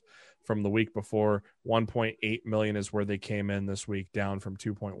 viewers from the week before. 1.8 million is where they came in this week, down from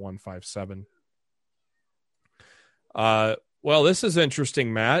 2.157. Well, this is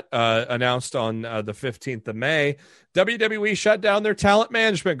interesting, Matt. Announced on the 15th of May, WWE shut down their talent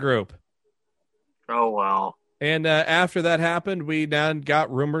management group. Oh, wow. And after that happened, we now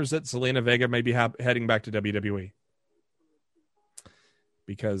got rumors that Zelina Vega may be heading back to WWE.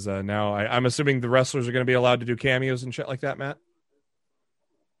 Because now I'm assuming the wrestlers are going to be allowed to do cameos and shit like that, Matt?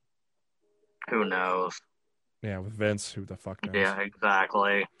 Who knows? Yeah, with Vince, who the fuck knows? Yeah,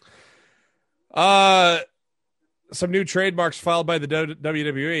 exactly. Some new trademarks filed by the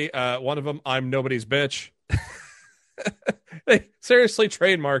WWE. One of them, I'm nobody's bitch. They seriously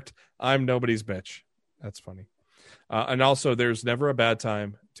trademarked, I'm nobody's bitch. That's funny. And also, there's never a bad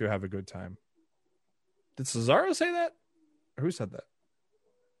time to have a good time. Did Cesaro say that? Or who said that?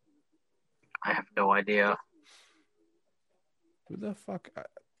 I have no idea. Who the fuck?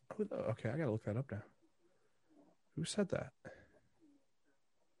 Okay, I gotta look that up now. Who said that?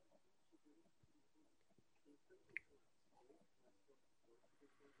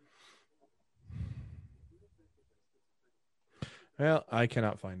 Well, I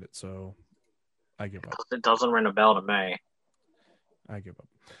cannot find it, so I give up. It doesn't ring a bell to me. I give up.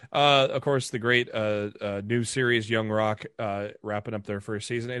 Of course, the great new series Young Rock wrapping up their first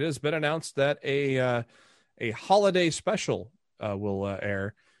season. It has been announced that a holiday special will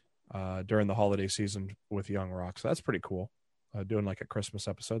air during the holiday season with Young Rock. So that's pretty cool. Doing like a Christmas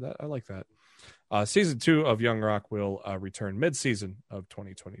episode. I like that. Season 2 of Young Rock will return mid-season of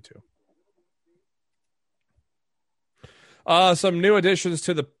 2022. Some new additions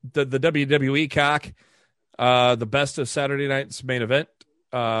to the WWE cock. The best of Saturday night's main event.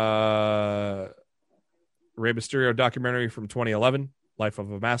 Rey Mysterio documentary from 2011, Life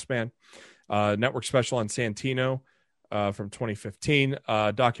of a Masked Man. Network special on Santino from 2015.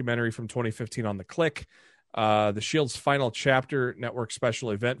 Documentary from 2015 on The Click. The Shield's final chapter network special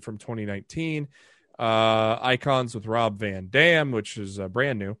event from 2019. Icons with Rob Van Dam, which is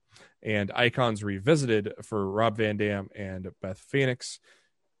brand new. And Icons Revisited for Rob Van Dam and Beth Phoenix.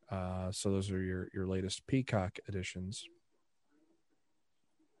 So those are your latest Peacock editions.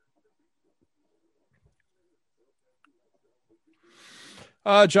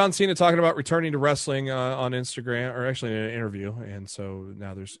 John Cena talking about returning to wrestling on Instagram, or actually in an interview. And so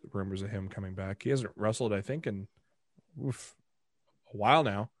now there's rumors of him coming back. He hasn't wrestled, I think, in a while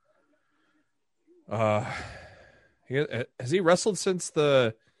now. Has he wrestled since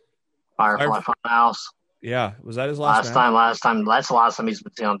the Firefly Funhouse? Yeah, was that his last time? Last time. That's the last time he's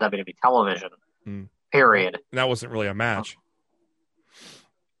been seen on WWE television. Period. And that wasn't really a match.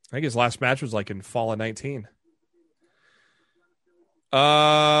 I think his last match was like in fall of 19.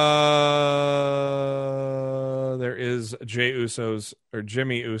 There is Jimmy Uso's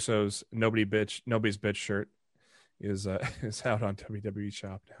nobody's bitch shirt is out on WWE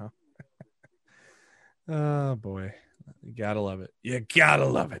Shop now. Oh boy, you gotta love it. You gotta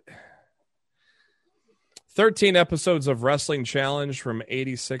love it. 13 episodes of Wrestling Challenge from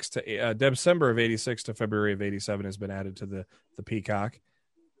 86 to December of 86 to February of 87 has been added to the Peacock.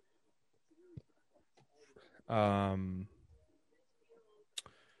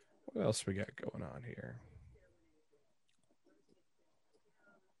 What else we got going on here?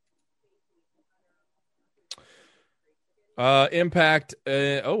 Impact.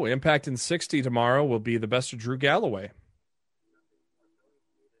 Impact in 60 tomorrow will be the best of Drew Galloway.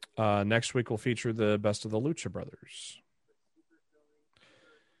 Next week will feature the best of the Lucha Brothers.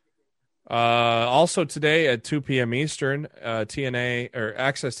 Also today at 2 p.m. Eastern, TNA or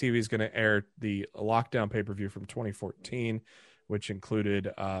Access TV is going to air the Lockdown pay-per-view from 2014, which included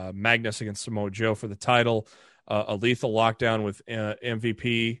Magnus against Samoa Joe for the title, a lethal lockdown with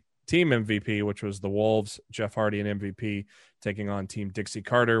Team MVP, which was the Wolves, Jeff Hardy and MVP, taking on Team Dixie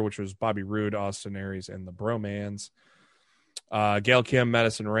Carter, which was Bobby Roode, Austin Aries, and the Bromans. Gail Kim,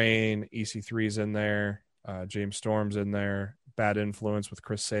 Madison Rain, EC3's in there, James Storm's in there, Bad Influence with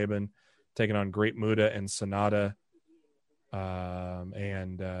Chris Sabin, taking on Great Muta and Sonata,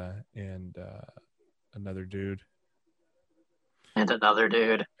 and another dude.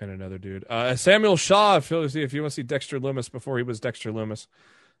 Samuel Shaw, if you want to see Dexter Loomis before he was Dexter Loomis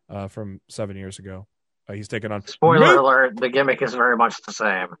from 7 years ago. He's taking on... Spoiler alert, the gimmick is very much the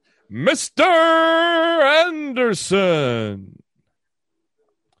same. Mr. Anderson.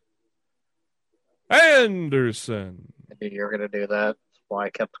 I knew you were going to do that. That's why I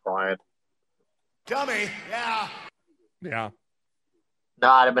kept quiet. Dummy, yeah. Yeah. No,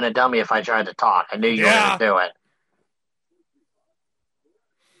 I'd have been a dummy if I tried to talk. I knew you were going to do it.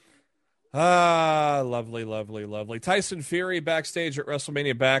 Lovely, lovely, lovely. Tyson Fury backstage at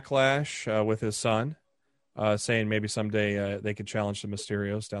WrestleMania Backlash with his son, saying maybe someday they could challenge the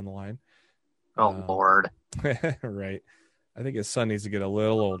Mysterios down the line. Oh, Lord. Right. I think his son needs to get a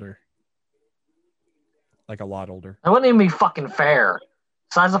little older. Like a lot older. That wouldn't even be fucking fair.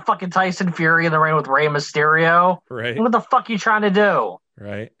 Size of fucking Tyson Fury in the ring with Rey Mysterio. Right. What the fuck are you trying to do?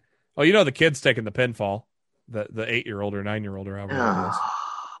 Right. Oh, you know the kid's taking the pinfall. The 8-year-old or 9-year-old or however it is.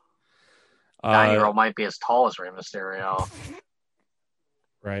 9-year-old might be as tall as Rey Mysterio.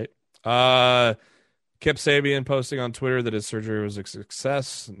 Right. Kip Sabian posting on Twitter that his surgery was a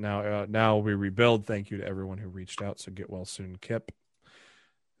success. Now we rebuild. Thank you to everyone who reached out. So get well soon, Kip.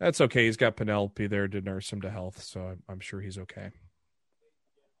 That's okay. He's got Penelope there to nurse him to health, so I'm sure he's okay.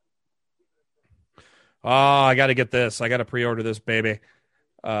 Oh, I got to get this. I got to pre-order this, baby.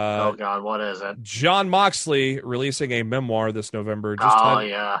 Oh, God, what is it? Jon Moxley releasing a memoir this November.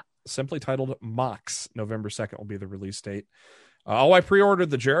 Simply titled Mox. November 2nd will be the release date. I pre-ordered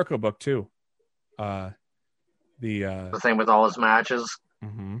the Jericho book, too. The same with all his matches?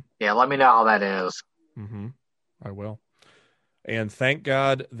 Mm-hmm. Yeah, let me know how that is. Mm-hmm. I will. And thank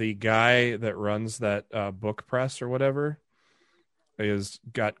God the guy that runs that book press or whatever is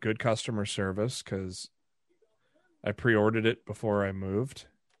got good customer service, because I pre-ordered it before I moved,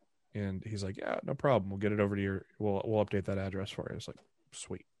 and he's like, "Yeah, no problem. We'll get it over to your. We'll update that address for you." It's like,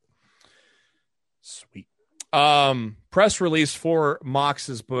 sweet. Press release for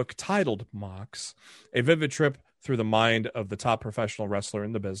Mox's book titled Mox: A Vivid Trip Through the Mind of the Top Professional Wrestler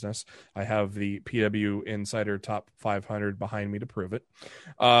in the Business. I have the PW Insider Top 500 behind me to prove it.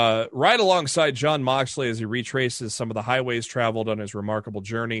 Right alongside Jon Moxley as he retraces some of the highways traveled on his remarkable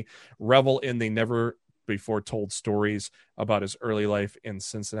journey, revel in the never-before-told stories about his early life in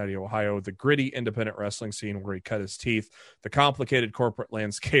Cincinnati, Ohio, the gritty independent wrestling scene where he cut his teeth, the complicated corporate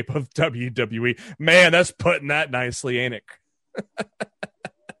landscape of WWE. Man, that's putting that nicely, ain't it?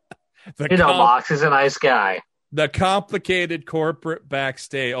 Mox is a nice guy. The complicated corporate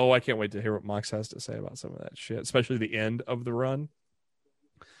backstage. Oh, I can't wait to hear what Mox has to say about some of that shit, especially the end of the run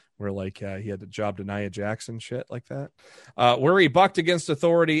where he had to job to Nia Jackson shit like that. Where he bucked against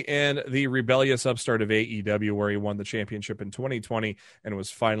authority and the rebellious upstart of AEW, where he won the championship in 2020 and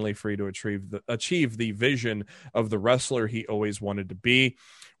was finally free to achieve the vision of the wrestler he always wanted to be.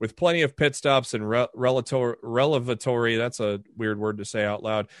 With plenty of pit stops and revelatory, that's a weird word to say out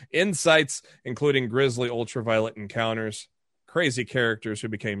loud, insights, including grisly ultraviolet encounters, crazy characters who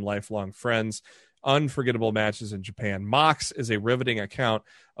became lifelong friends, unforgettable matches in Japan. Mox is a riveting account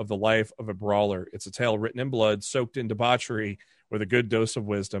of the life of a brawler. It's a tale written in blood, soaked in debauchery, with a good dose of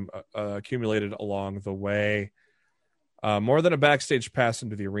wisdom accumulated along the way. More than a backstage pass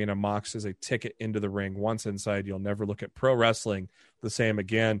into the arena, Mox is a ticket into the ring. Once inside, you'll never look at pro wrestling the same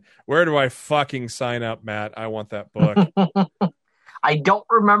again. Where do I fucking sign up, Matt? I want that book. I don't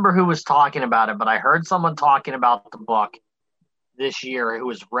remember who was talking about it, but I heard someone talking about the book this year I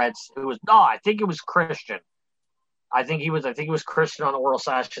think it was Christian. I think it was Christian on Oral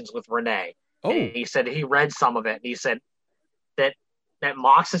Sessions with Renee. Oh. And he said he read some of it, and he said that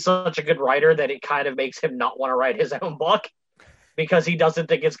Mox is such a good writer that it kind of makes him not want to write his own book because he doesn't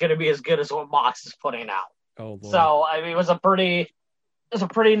think it's going to be as good as what Mox is putting out. Oh, Lord. So I mean, it was a pretty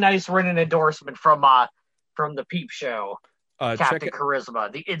nice written endorsement from the Peep Show. Captain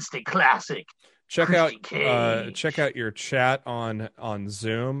Charisma, the instant classic. check Christy out Cage. your chat on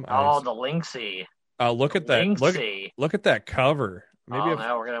Zoom. Oh, the Linksy. Look at that. Look at that cover. Maybe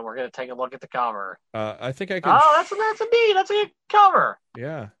no, we're gonna take a look at the cover. I think I can. Oh, that's a neat. That's a good cover.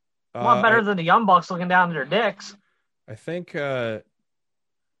 Yeah. A lot better than the Young Bucks looking down at their dicks. I think there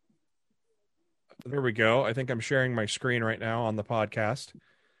we go. I think I'm sharing my screen right now on the podcast.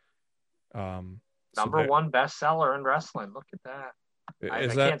 Number one bestseller in wrestling. Look at that. I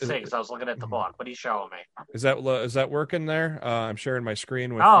can't see because I was looking at the book. What are you showing me? Is that working there? I'm sharing my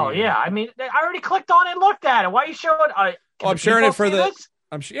screen with. Yeah. I mean, I already clicked on it and looked at it. Why are you showing? I'm sharing it for the.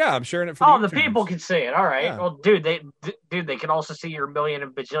 I'm sharing it for. The people can see it. All right. Yeah. Well, dude, they can also see your million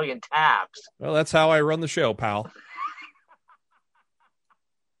and bajillion tabs. Well, that's how I run the show, pal.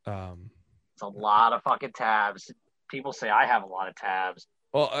 It's a lot of fucking tabs. People say I have a lot of tabs.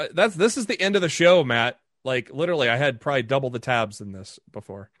 Well, this is the end of the show, Matt. Like literally, I had probably double the tabs in this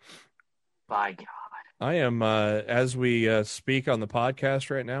before. By God, I am as we speak on the podcast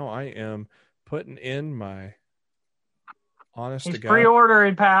right now. I am putting in my honest to God. He's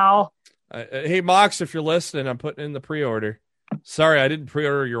pre-ordering, pal. Hey, Mox, if you're listening, I'm putting in the pre-order. Sorry, I didn't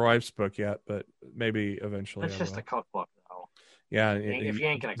pre-order your wife's book yet, but maybe eventually. It's just a cookbook, though. Yeah, if you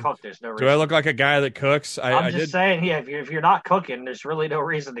ain't gonna cook, there's no reason. Do I look like a guy that cooks? I'm just saying, yeah. If you're not cooking, there's really no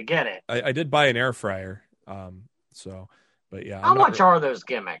reason to get it. I did buy an air fryer, but yeah. How much are those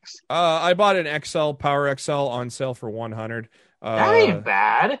gimmicks? I bought an XL Power XL on sale for $100. That ain't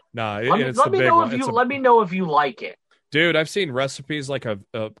bad. Nah, let me know if you like it. Dude, I've seen recipes like of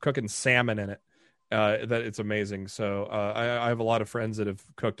cooking salmon in it. That it's amazing. So I have a lot of friends that have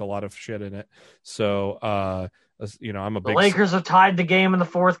cooked a lot of shit in it. So I'm a big. The Lakers have tied the game in the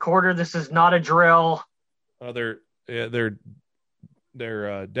fourth quarter. This is not a drill. They're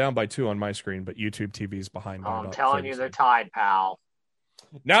down by 2 on my screen, but YouTube TV's behind. I'm telling you, they're tied, pal.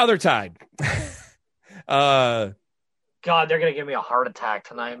 Now they're tied. God, they're gonna give me a heart attack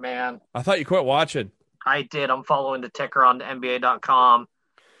tonight, man. I thought you quit watching. I did. I'm following the ticker on the NBA.com.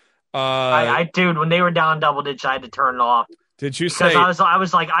 Dude, when they were down double digits, I had to turn it off. Did you say? Because I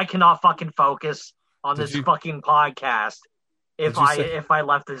was like, I cannot fucking focus on this fucking podcast if I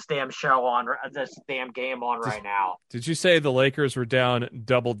left this damn show on, this damn game on right now. Did you say the Lakers were down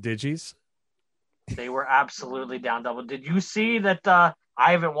double digits? They were absolutely down double. Did you see that? I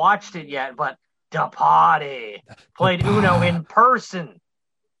haven't watched it yet, but Da Party played Uno in person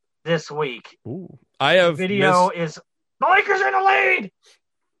this week. Ooh. I have is the Lakers in the lead.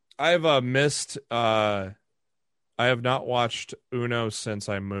 I have missed. I have not watched Uno since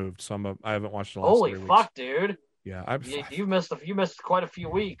I moved, so I haven't watched the last 3 weeks. Fuck, dude! Yeah, you missed quite a few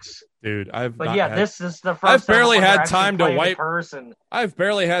weeks, dude. This is the first. I've barely had time to wipe. Person. I've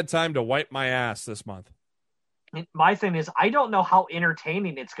barely had time to wipe my ass this month. My thing is, I don't know how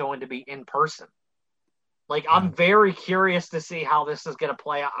entertaining it's going to be in person. Like, I'm very curious to see how this is going to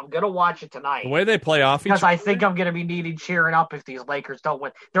play out. I'm going to watch it tonight. The way they play off each other. Because I think I'm going to be needing cheering up if these Lakers don't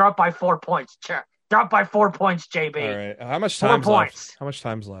win. They're up by 4 points. They're up by 4 points, JB. All right. How much time's left? How much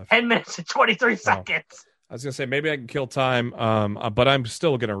time's left? 10 minutes and 23 seconds. I was going to say, maybe I can kill time, but I'm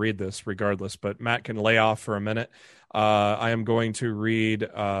still going to read this regardless. But Matt can lay off for a minute. I am going to read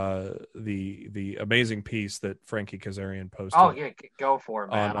the amazing piece that Frankie Kazarian posted. Oh, yeah, go for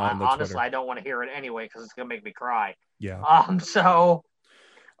it, man. Honestly, Twitter. I don't want to hear it anyway because it's going to make me cry. Yeah. I'm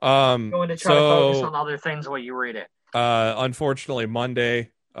going to try to focus on other things while you read it. Unfortunately,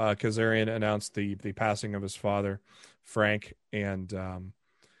 Monday, Kazarian announced the passing of his father, Frank, and on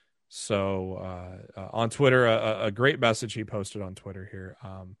Twitter, a great message he posted on Twitter here.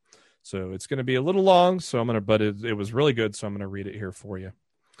 So it's going to be a little long, but it was really good. So I'm going to read it here for you.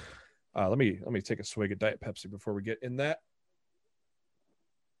 Let me take a swig of Diet Pepsi before we get in that.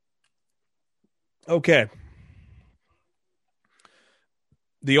 Okay.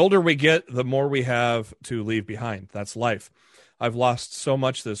 The older we get, the more we have to leave behind. That's life. I've lost so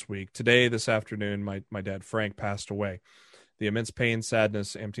much this week. This afternoon, my dad, Frank, passed away. The immense pain,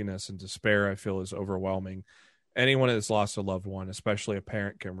 sadness, emptiness, and despair I feel is overwhelming. Anyone that has lost a loved one, especially a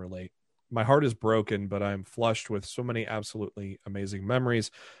parent, can relate. My heart is broken, but I'm flushed with so many absolutely amazing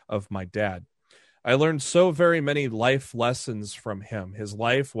memories of my dad. I learned so very many life lessons from him. His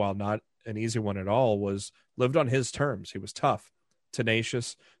life, while not an easy one at all, was lived on his terms. He was tough,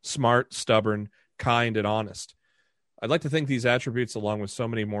 tenacious, smart, stubborn, kind, and honest. I'd like to think these attributes, along with so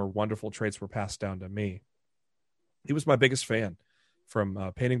many more wonderful traits, were passed down to me. He was my biggest fan,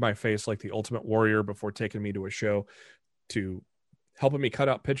 from painting my face like the Ultimate Warrior before taking me to a show, to helping me cut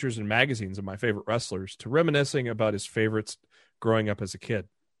out pictures in magazines of my favorite wrestlers, to reminiscing about his favorites growing up as a kid.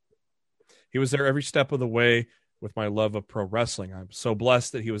 He was there every step of the way, with my love of pro wrestling. I'm so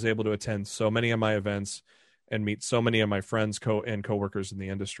blessed that he was able to attend so many of my events and meet so many of my friends and coworkers in the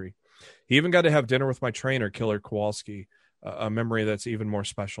industry. He even got to have dinner with my trainer, Killer Kowalski, a memory that's even more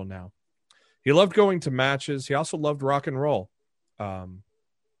special now. He loved going to matches. He also loved rock and roll. Bear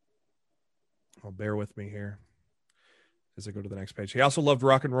with me here as I go to the next page. He also loved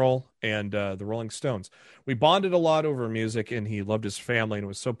rock and roll and the Rolling Stones. We bonded a lot over music, and he loved his family and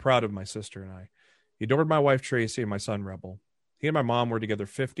was so proud of my sister and I. He adored my wife, Tracy, and my son, Rebel. He and my mom were together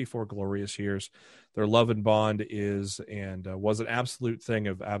 54 glorious years. Their love and bond is and was an absolute thing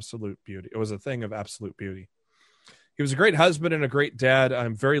of absolute beauty. It was a thing of absolute beauty. He was a great husband and a great dad.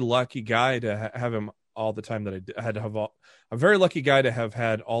 I'm a very lucky guy to have him all the time that I had to have. I'm very lucky guy to have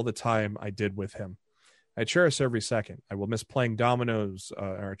had all the time I did with him. I cherish every second. I will miss playing dominoes,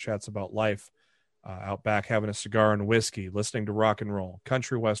 our chats about life, out back having a cigar and whiskey, listening to rock and roll,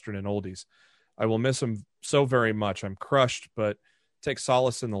 country, western, and oldies. I will miss him so very much. I'm crushed, but take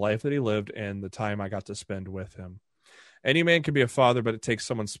solace in the life that he lived and the time I got to spend with him. Any man can be a father, but it takes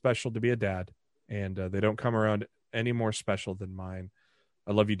someone special to be a dad, and they don't come around any more special than mine.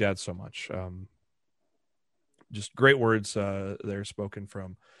 I love you, Dad, so much. Just great words there spoken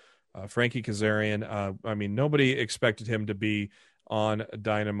from Frankie Kazarian. I mean, nobody expected him to be on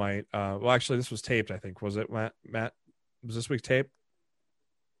Dynamite. Well, actually, this was taped, I think. Was it, Matt? Was this week taped?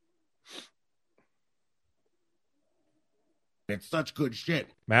 It's such good shit.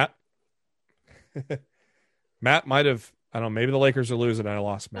 Matt? Matt might have, I don't know, maybe the Lakers are losing and I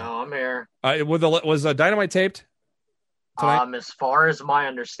lost Matt. No, I'm here. Was Dynamite taped tonight? As far as my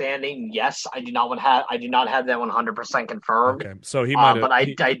understanding, yes, I do not have that 100% confirmed. Okay, so he might have, but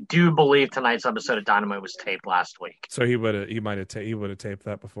I do believe tonight's episode of Dynamite was taped last week. So he would have taped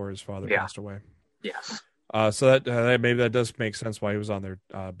that before his father passed away. Yes. So that maybe that does make sense why he was on there.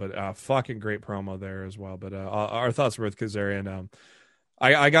 But fucking great promo there as well. But our thoughts were with Kazarian.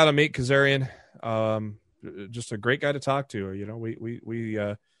 I got to meet Kazarian. Just a great guy to talk to. You know,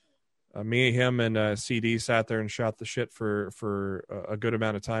 me, him, and CD sat there and shot the shit for a good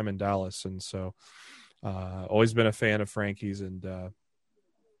amount of time in Dallas, and so always been a fan of Frankie's, and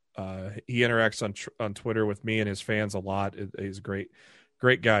he interacts on Twitter with me and his fans a lot. He's a great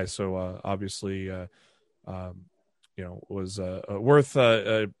guy. So obviously, was worth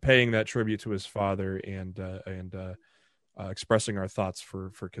paying that tribute to his father and expressing our thoughts for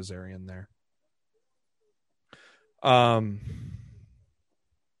Kazarian there.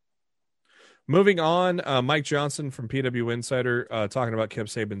 Moving on, Mike Johnson from PW Insider talking about Kip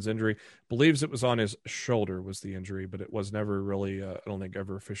Sabian's injury. Believes it was on his shoulder was the injury, but it was never really, I don't think,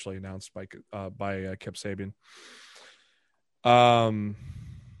 ever officially announced by Kip Sabian.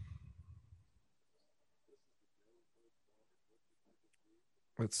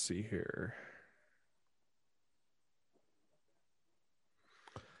 Let's see here.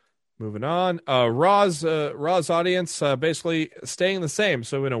 Moving on, Raw's audience basically staying the same.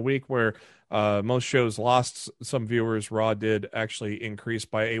 So in a week where most shows lost some viewers, Raw did actually increase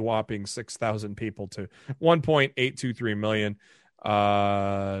by a whopping 6,000 people to 1.823 million.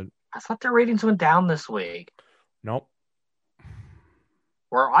 I thought their ratings went down this week. Nope.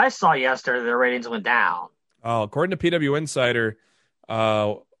 Where I saw yesterday, their ratings went down. Oh, according to PW Insider,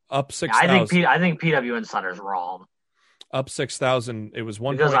 up 6,000. I think PW Insider's wrong. Up 6,000. It was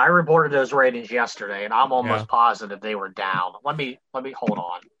one because I reported those ratings yesterday, and I'm almost positive they were down. Let me hold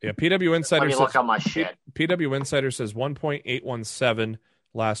on. Yeah, PW Insider. Let me look on my shit. PW Insider says 1.817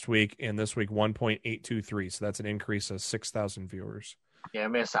 last week, and this week 1.823. So that's an increase of 6,000 viewers. Yeah,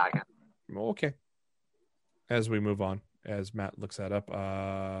 give me a second. Okay. As we move on, as Matt looks that up,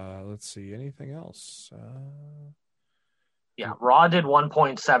 let's see. Anything else? Yeah, Raw did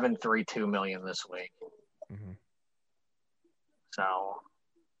 1.732 million this week. Mm-hmm. So,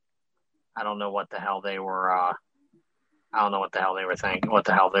 I don't know what the hell they were. I don't know what the hell they were thinking. What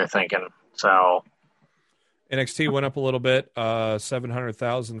the hell they're thinking. So, NXT went up a little bit,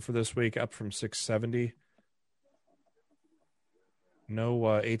 700,000 for this week, up from 670.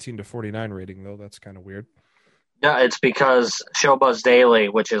 No 18 to 49 rating though. That's kind of weird. Yeah, it's because Showbuzz Daily,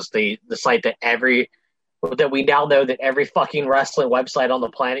 which is the site that we now know that every fucking wrestling website on the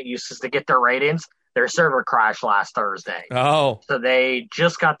planet uses to get their ratings. Their server crashed last Thursday. Oh. So they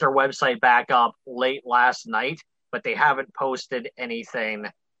just got their website back up late last night, but they haven't posted anything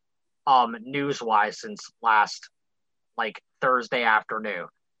news-wise since last, Thursday afternoon.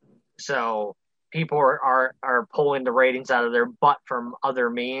 So people are pulling the ratings out of their butt from other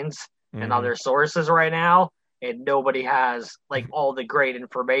means and other sources right now, and nobody has, all the great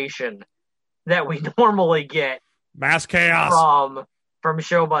information that we normally get Mass chaos from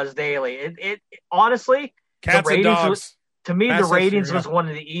Showbuzz Daily. It honestly, Cats and dogs. To me, the ratings was one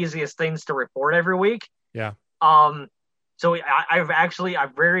of the easiest things to report every week. Yeah. So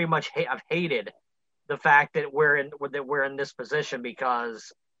I've very much hated the fact that we're in this position,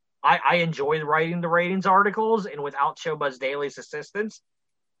 because I enjoy writing the ratings articles, and without Showbuzz Daily's assistance,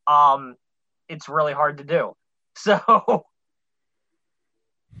 it's really hard to do. So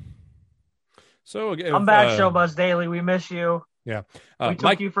I'm back, Showbuzz Daily. We miss you. Yeah. We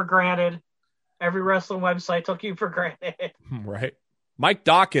took you for granted. Every wrestling website took you for granted. Right. Mike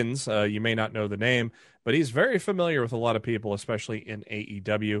Dawkins, you may not know the name, but he's very familiar with a lot of people, especially in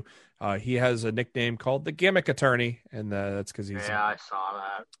AEW. He has a nickname called the Gimmick Attorney, and that's because I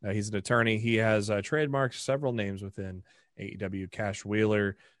saw that. He's an attorney. He has trademarked several names within AEW: Cash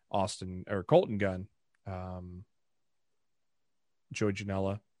Wheeler, Colton Gunn, Joey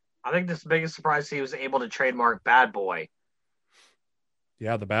Janela. I think the biggest surprise, he was able to trademark Bad Boy.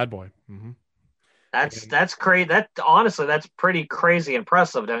 Yeah, the Bad Boy. Mm-hmm. That's crazy. Honestly, that's pretty crazy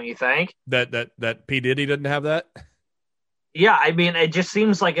impressive, don't you think? That P. Diddy didn't have that? Yeah, I mean, it just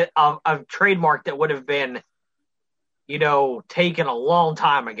seems like a trademark that would have been, taken a long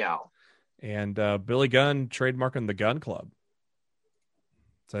time ago. And Billy Gunn trademarking the Gun Club.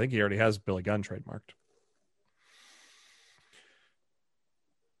 So I think he already has Billy Gunn trademarked.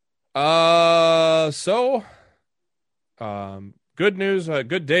 Good news.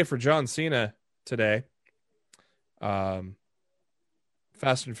 Good day for John Cena today. Fast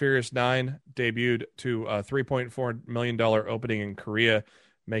and Furious 9 debuted to a $3.4 million opening in Korea,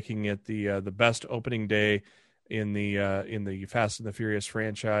 making it the best opening day in the Fast and the Furious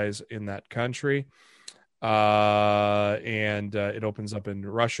franchise in that country. And it opens up in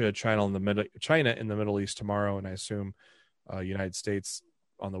Russia, China in the Middle East tomorrow, and I assume United States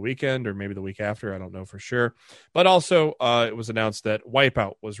on the weekend, or maybe the week after. I don't know for sure. But also, it was announced that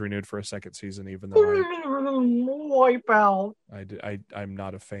Wipeout was renewed for a second season, even though Wipeout. I'm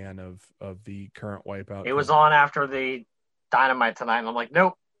not a fan of the current Wipeout. It was on after the Dynamite tonight, and I'm like,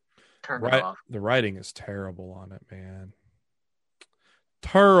 nope. Turn it off. The writing is terrible on it, man.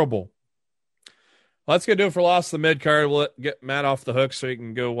 Terrible. Let's get do it for Lost the Mid Card. We'll get Matt off the hook so he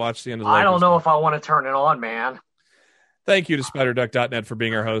can go watch the end of the I don't know if I want to turn it on, man. Thank you to SpiderDuck.net for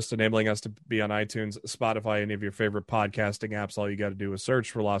being our host, enabling us to be on iTunes, Spotify, any of your favorite podcasting apps. All you got to do is search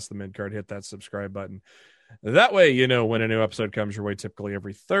for Lost the Midcard, hit that subscribe button. That way, when a new episode comes your way, typically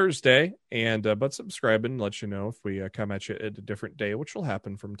every Thursday. And but subscribe and let you know if we come at you at a different day, which will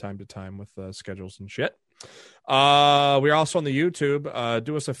happen from time to time with schedules and shit. We're also on the YouTube.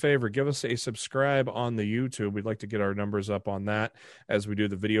 Do us a favor, give us a subscribe on the YouTube. We'd like to get our numbers up on that as we do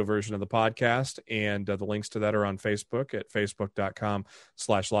the video version of the podcast, and the links to that are on Facebook at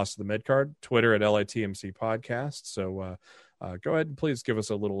facebook.com/Lost of the Midcard, Twitter at LITMC podcast. So go ahead and please give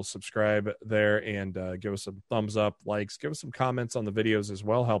us a little subscribe there, and give us some thumbs up, likes, give us some comments on the videos as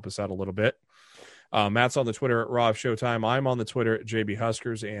well. Help us out a little bit. Matt's on the Twitter at Raw Showtime. I'm on the Twitter at JB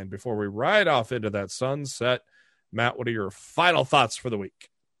Huskers. And before we ride off into that sunset, Matt, what are your final thoughts for the week?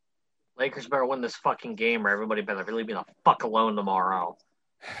 Lakers better win this fucking game, or everybody better leave me the fuck alone tomorrow.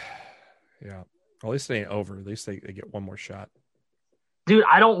 Yeah. At least they ain't over. At least they get one more shot. Dude,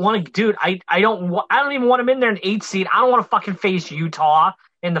 I don't want to. Dude, I don't even want them in there in 8th seed. I don't want to fucking face Utah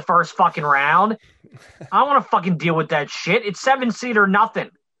in the first fucking round. I don't want to fucking deal with that shit. It's 7th seed or nothing.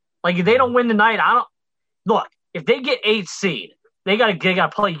 Like, if they don't win tonight, look, if they get 8th seed, they gotta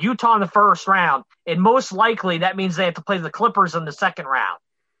play Utah in the first round, and most likely that means they have to play the Clippers in the second round.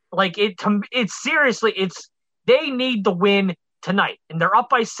 Like, it's seriously, they need the win tonight, and they're up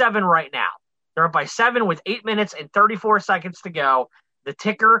by 7 right now. They're up by 7 with 8 minutes and 34 seconds to go. The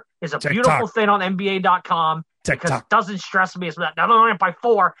ticker is a beautiful thing on NBA.com because it doesn't stress me as much. Now they're up by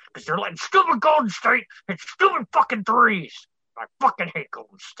 4 because they're like stupid Golden State and stupid fucking threes. I fucking hate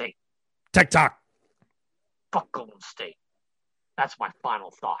Golden State. TikTok. Fuck Golden State. That's my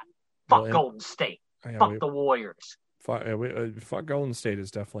final thought. Fuck Golden State. Fuck the Warriors. Fuck Golden State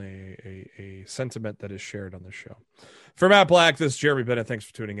is definitely a sentiment that is shared on this show. For Matt Black, this is Jeremy Bennett. Thanks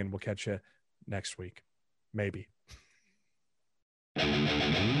for tuning in. We'll catch you next week. Maybe.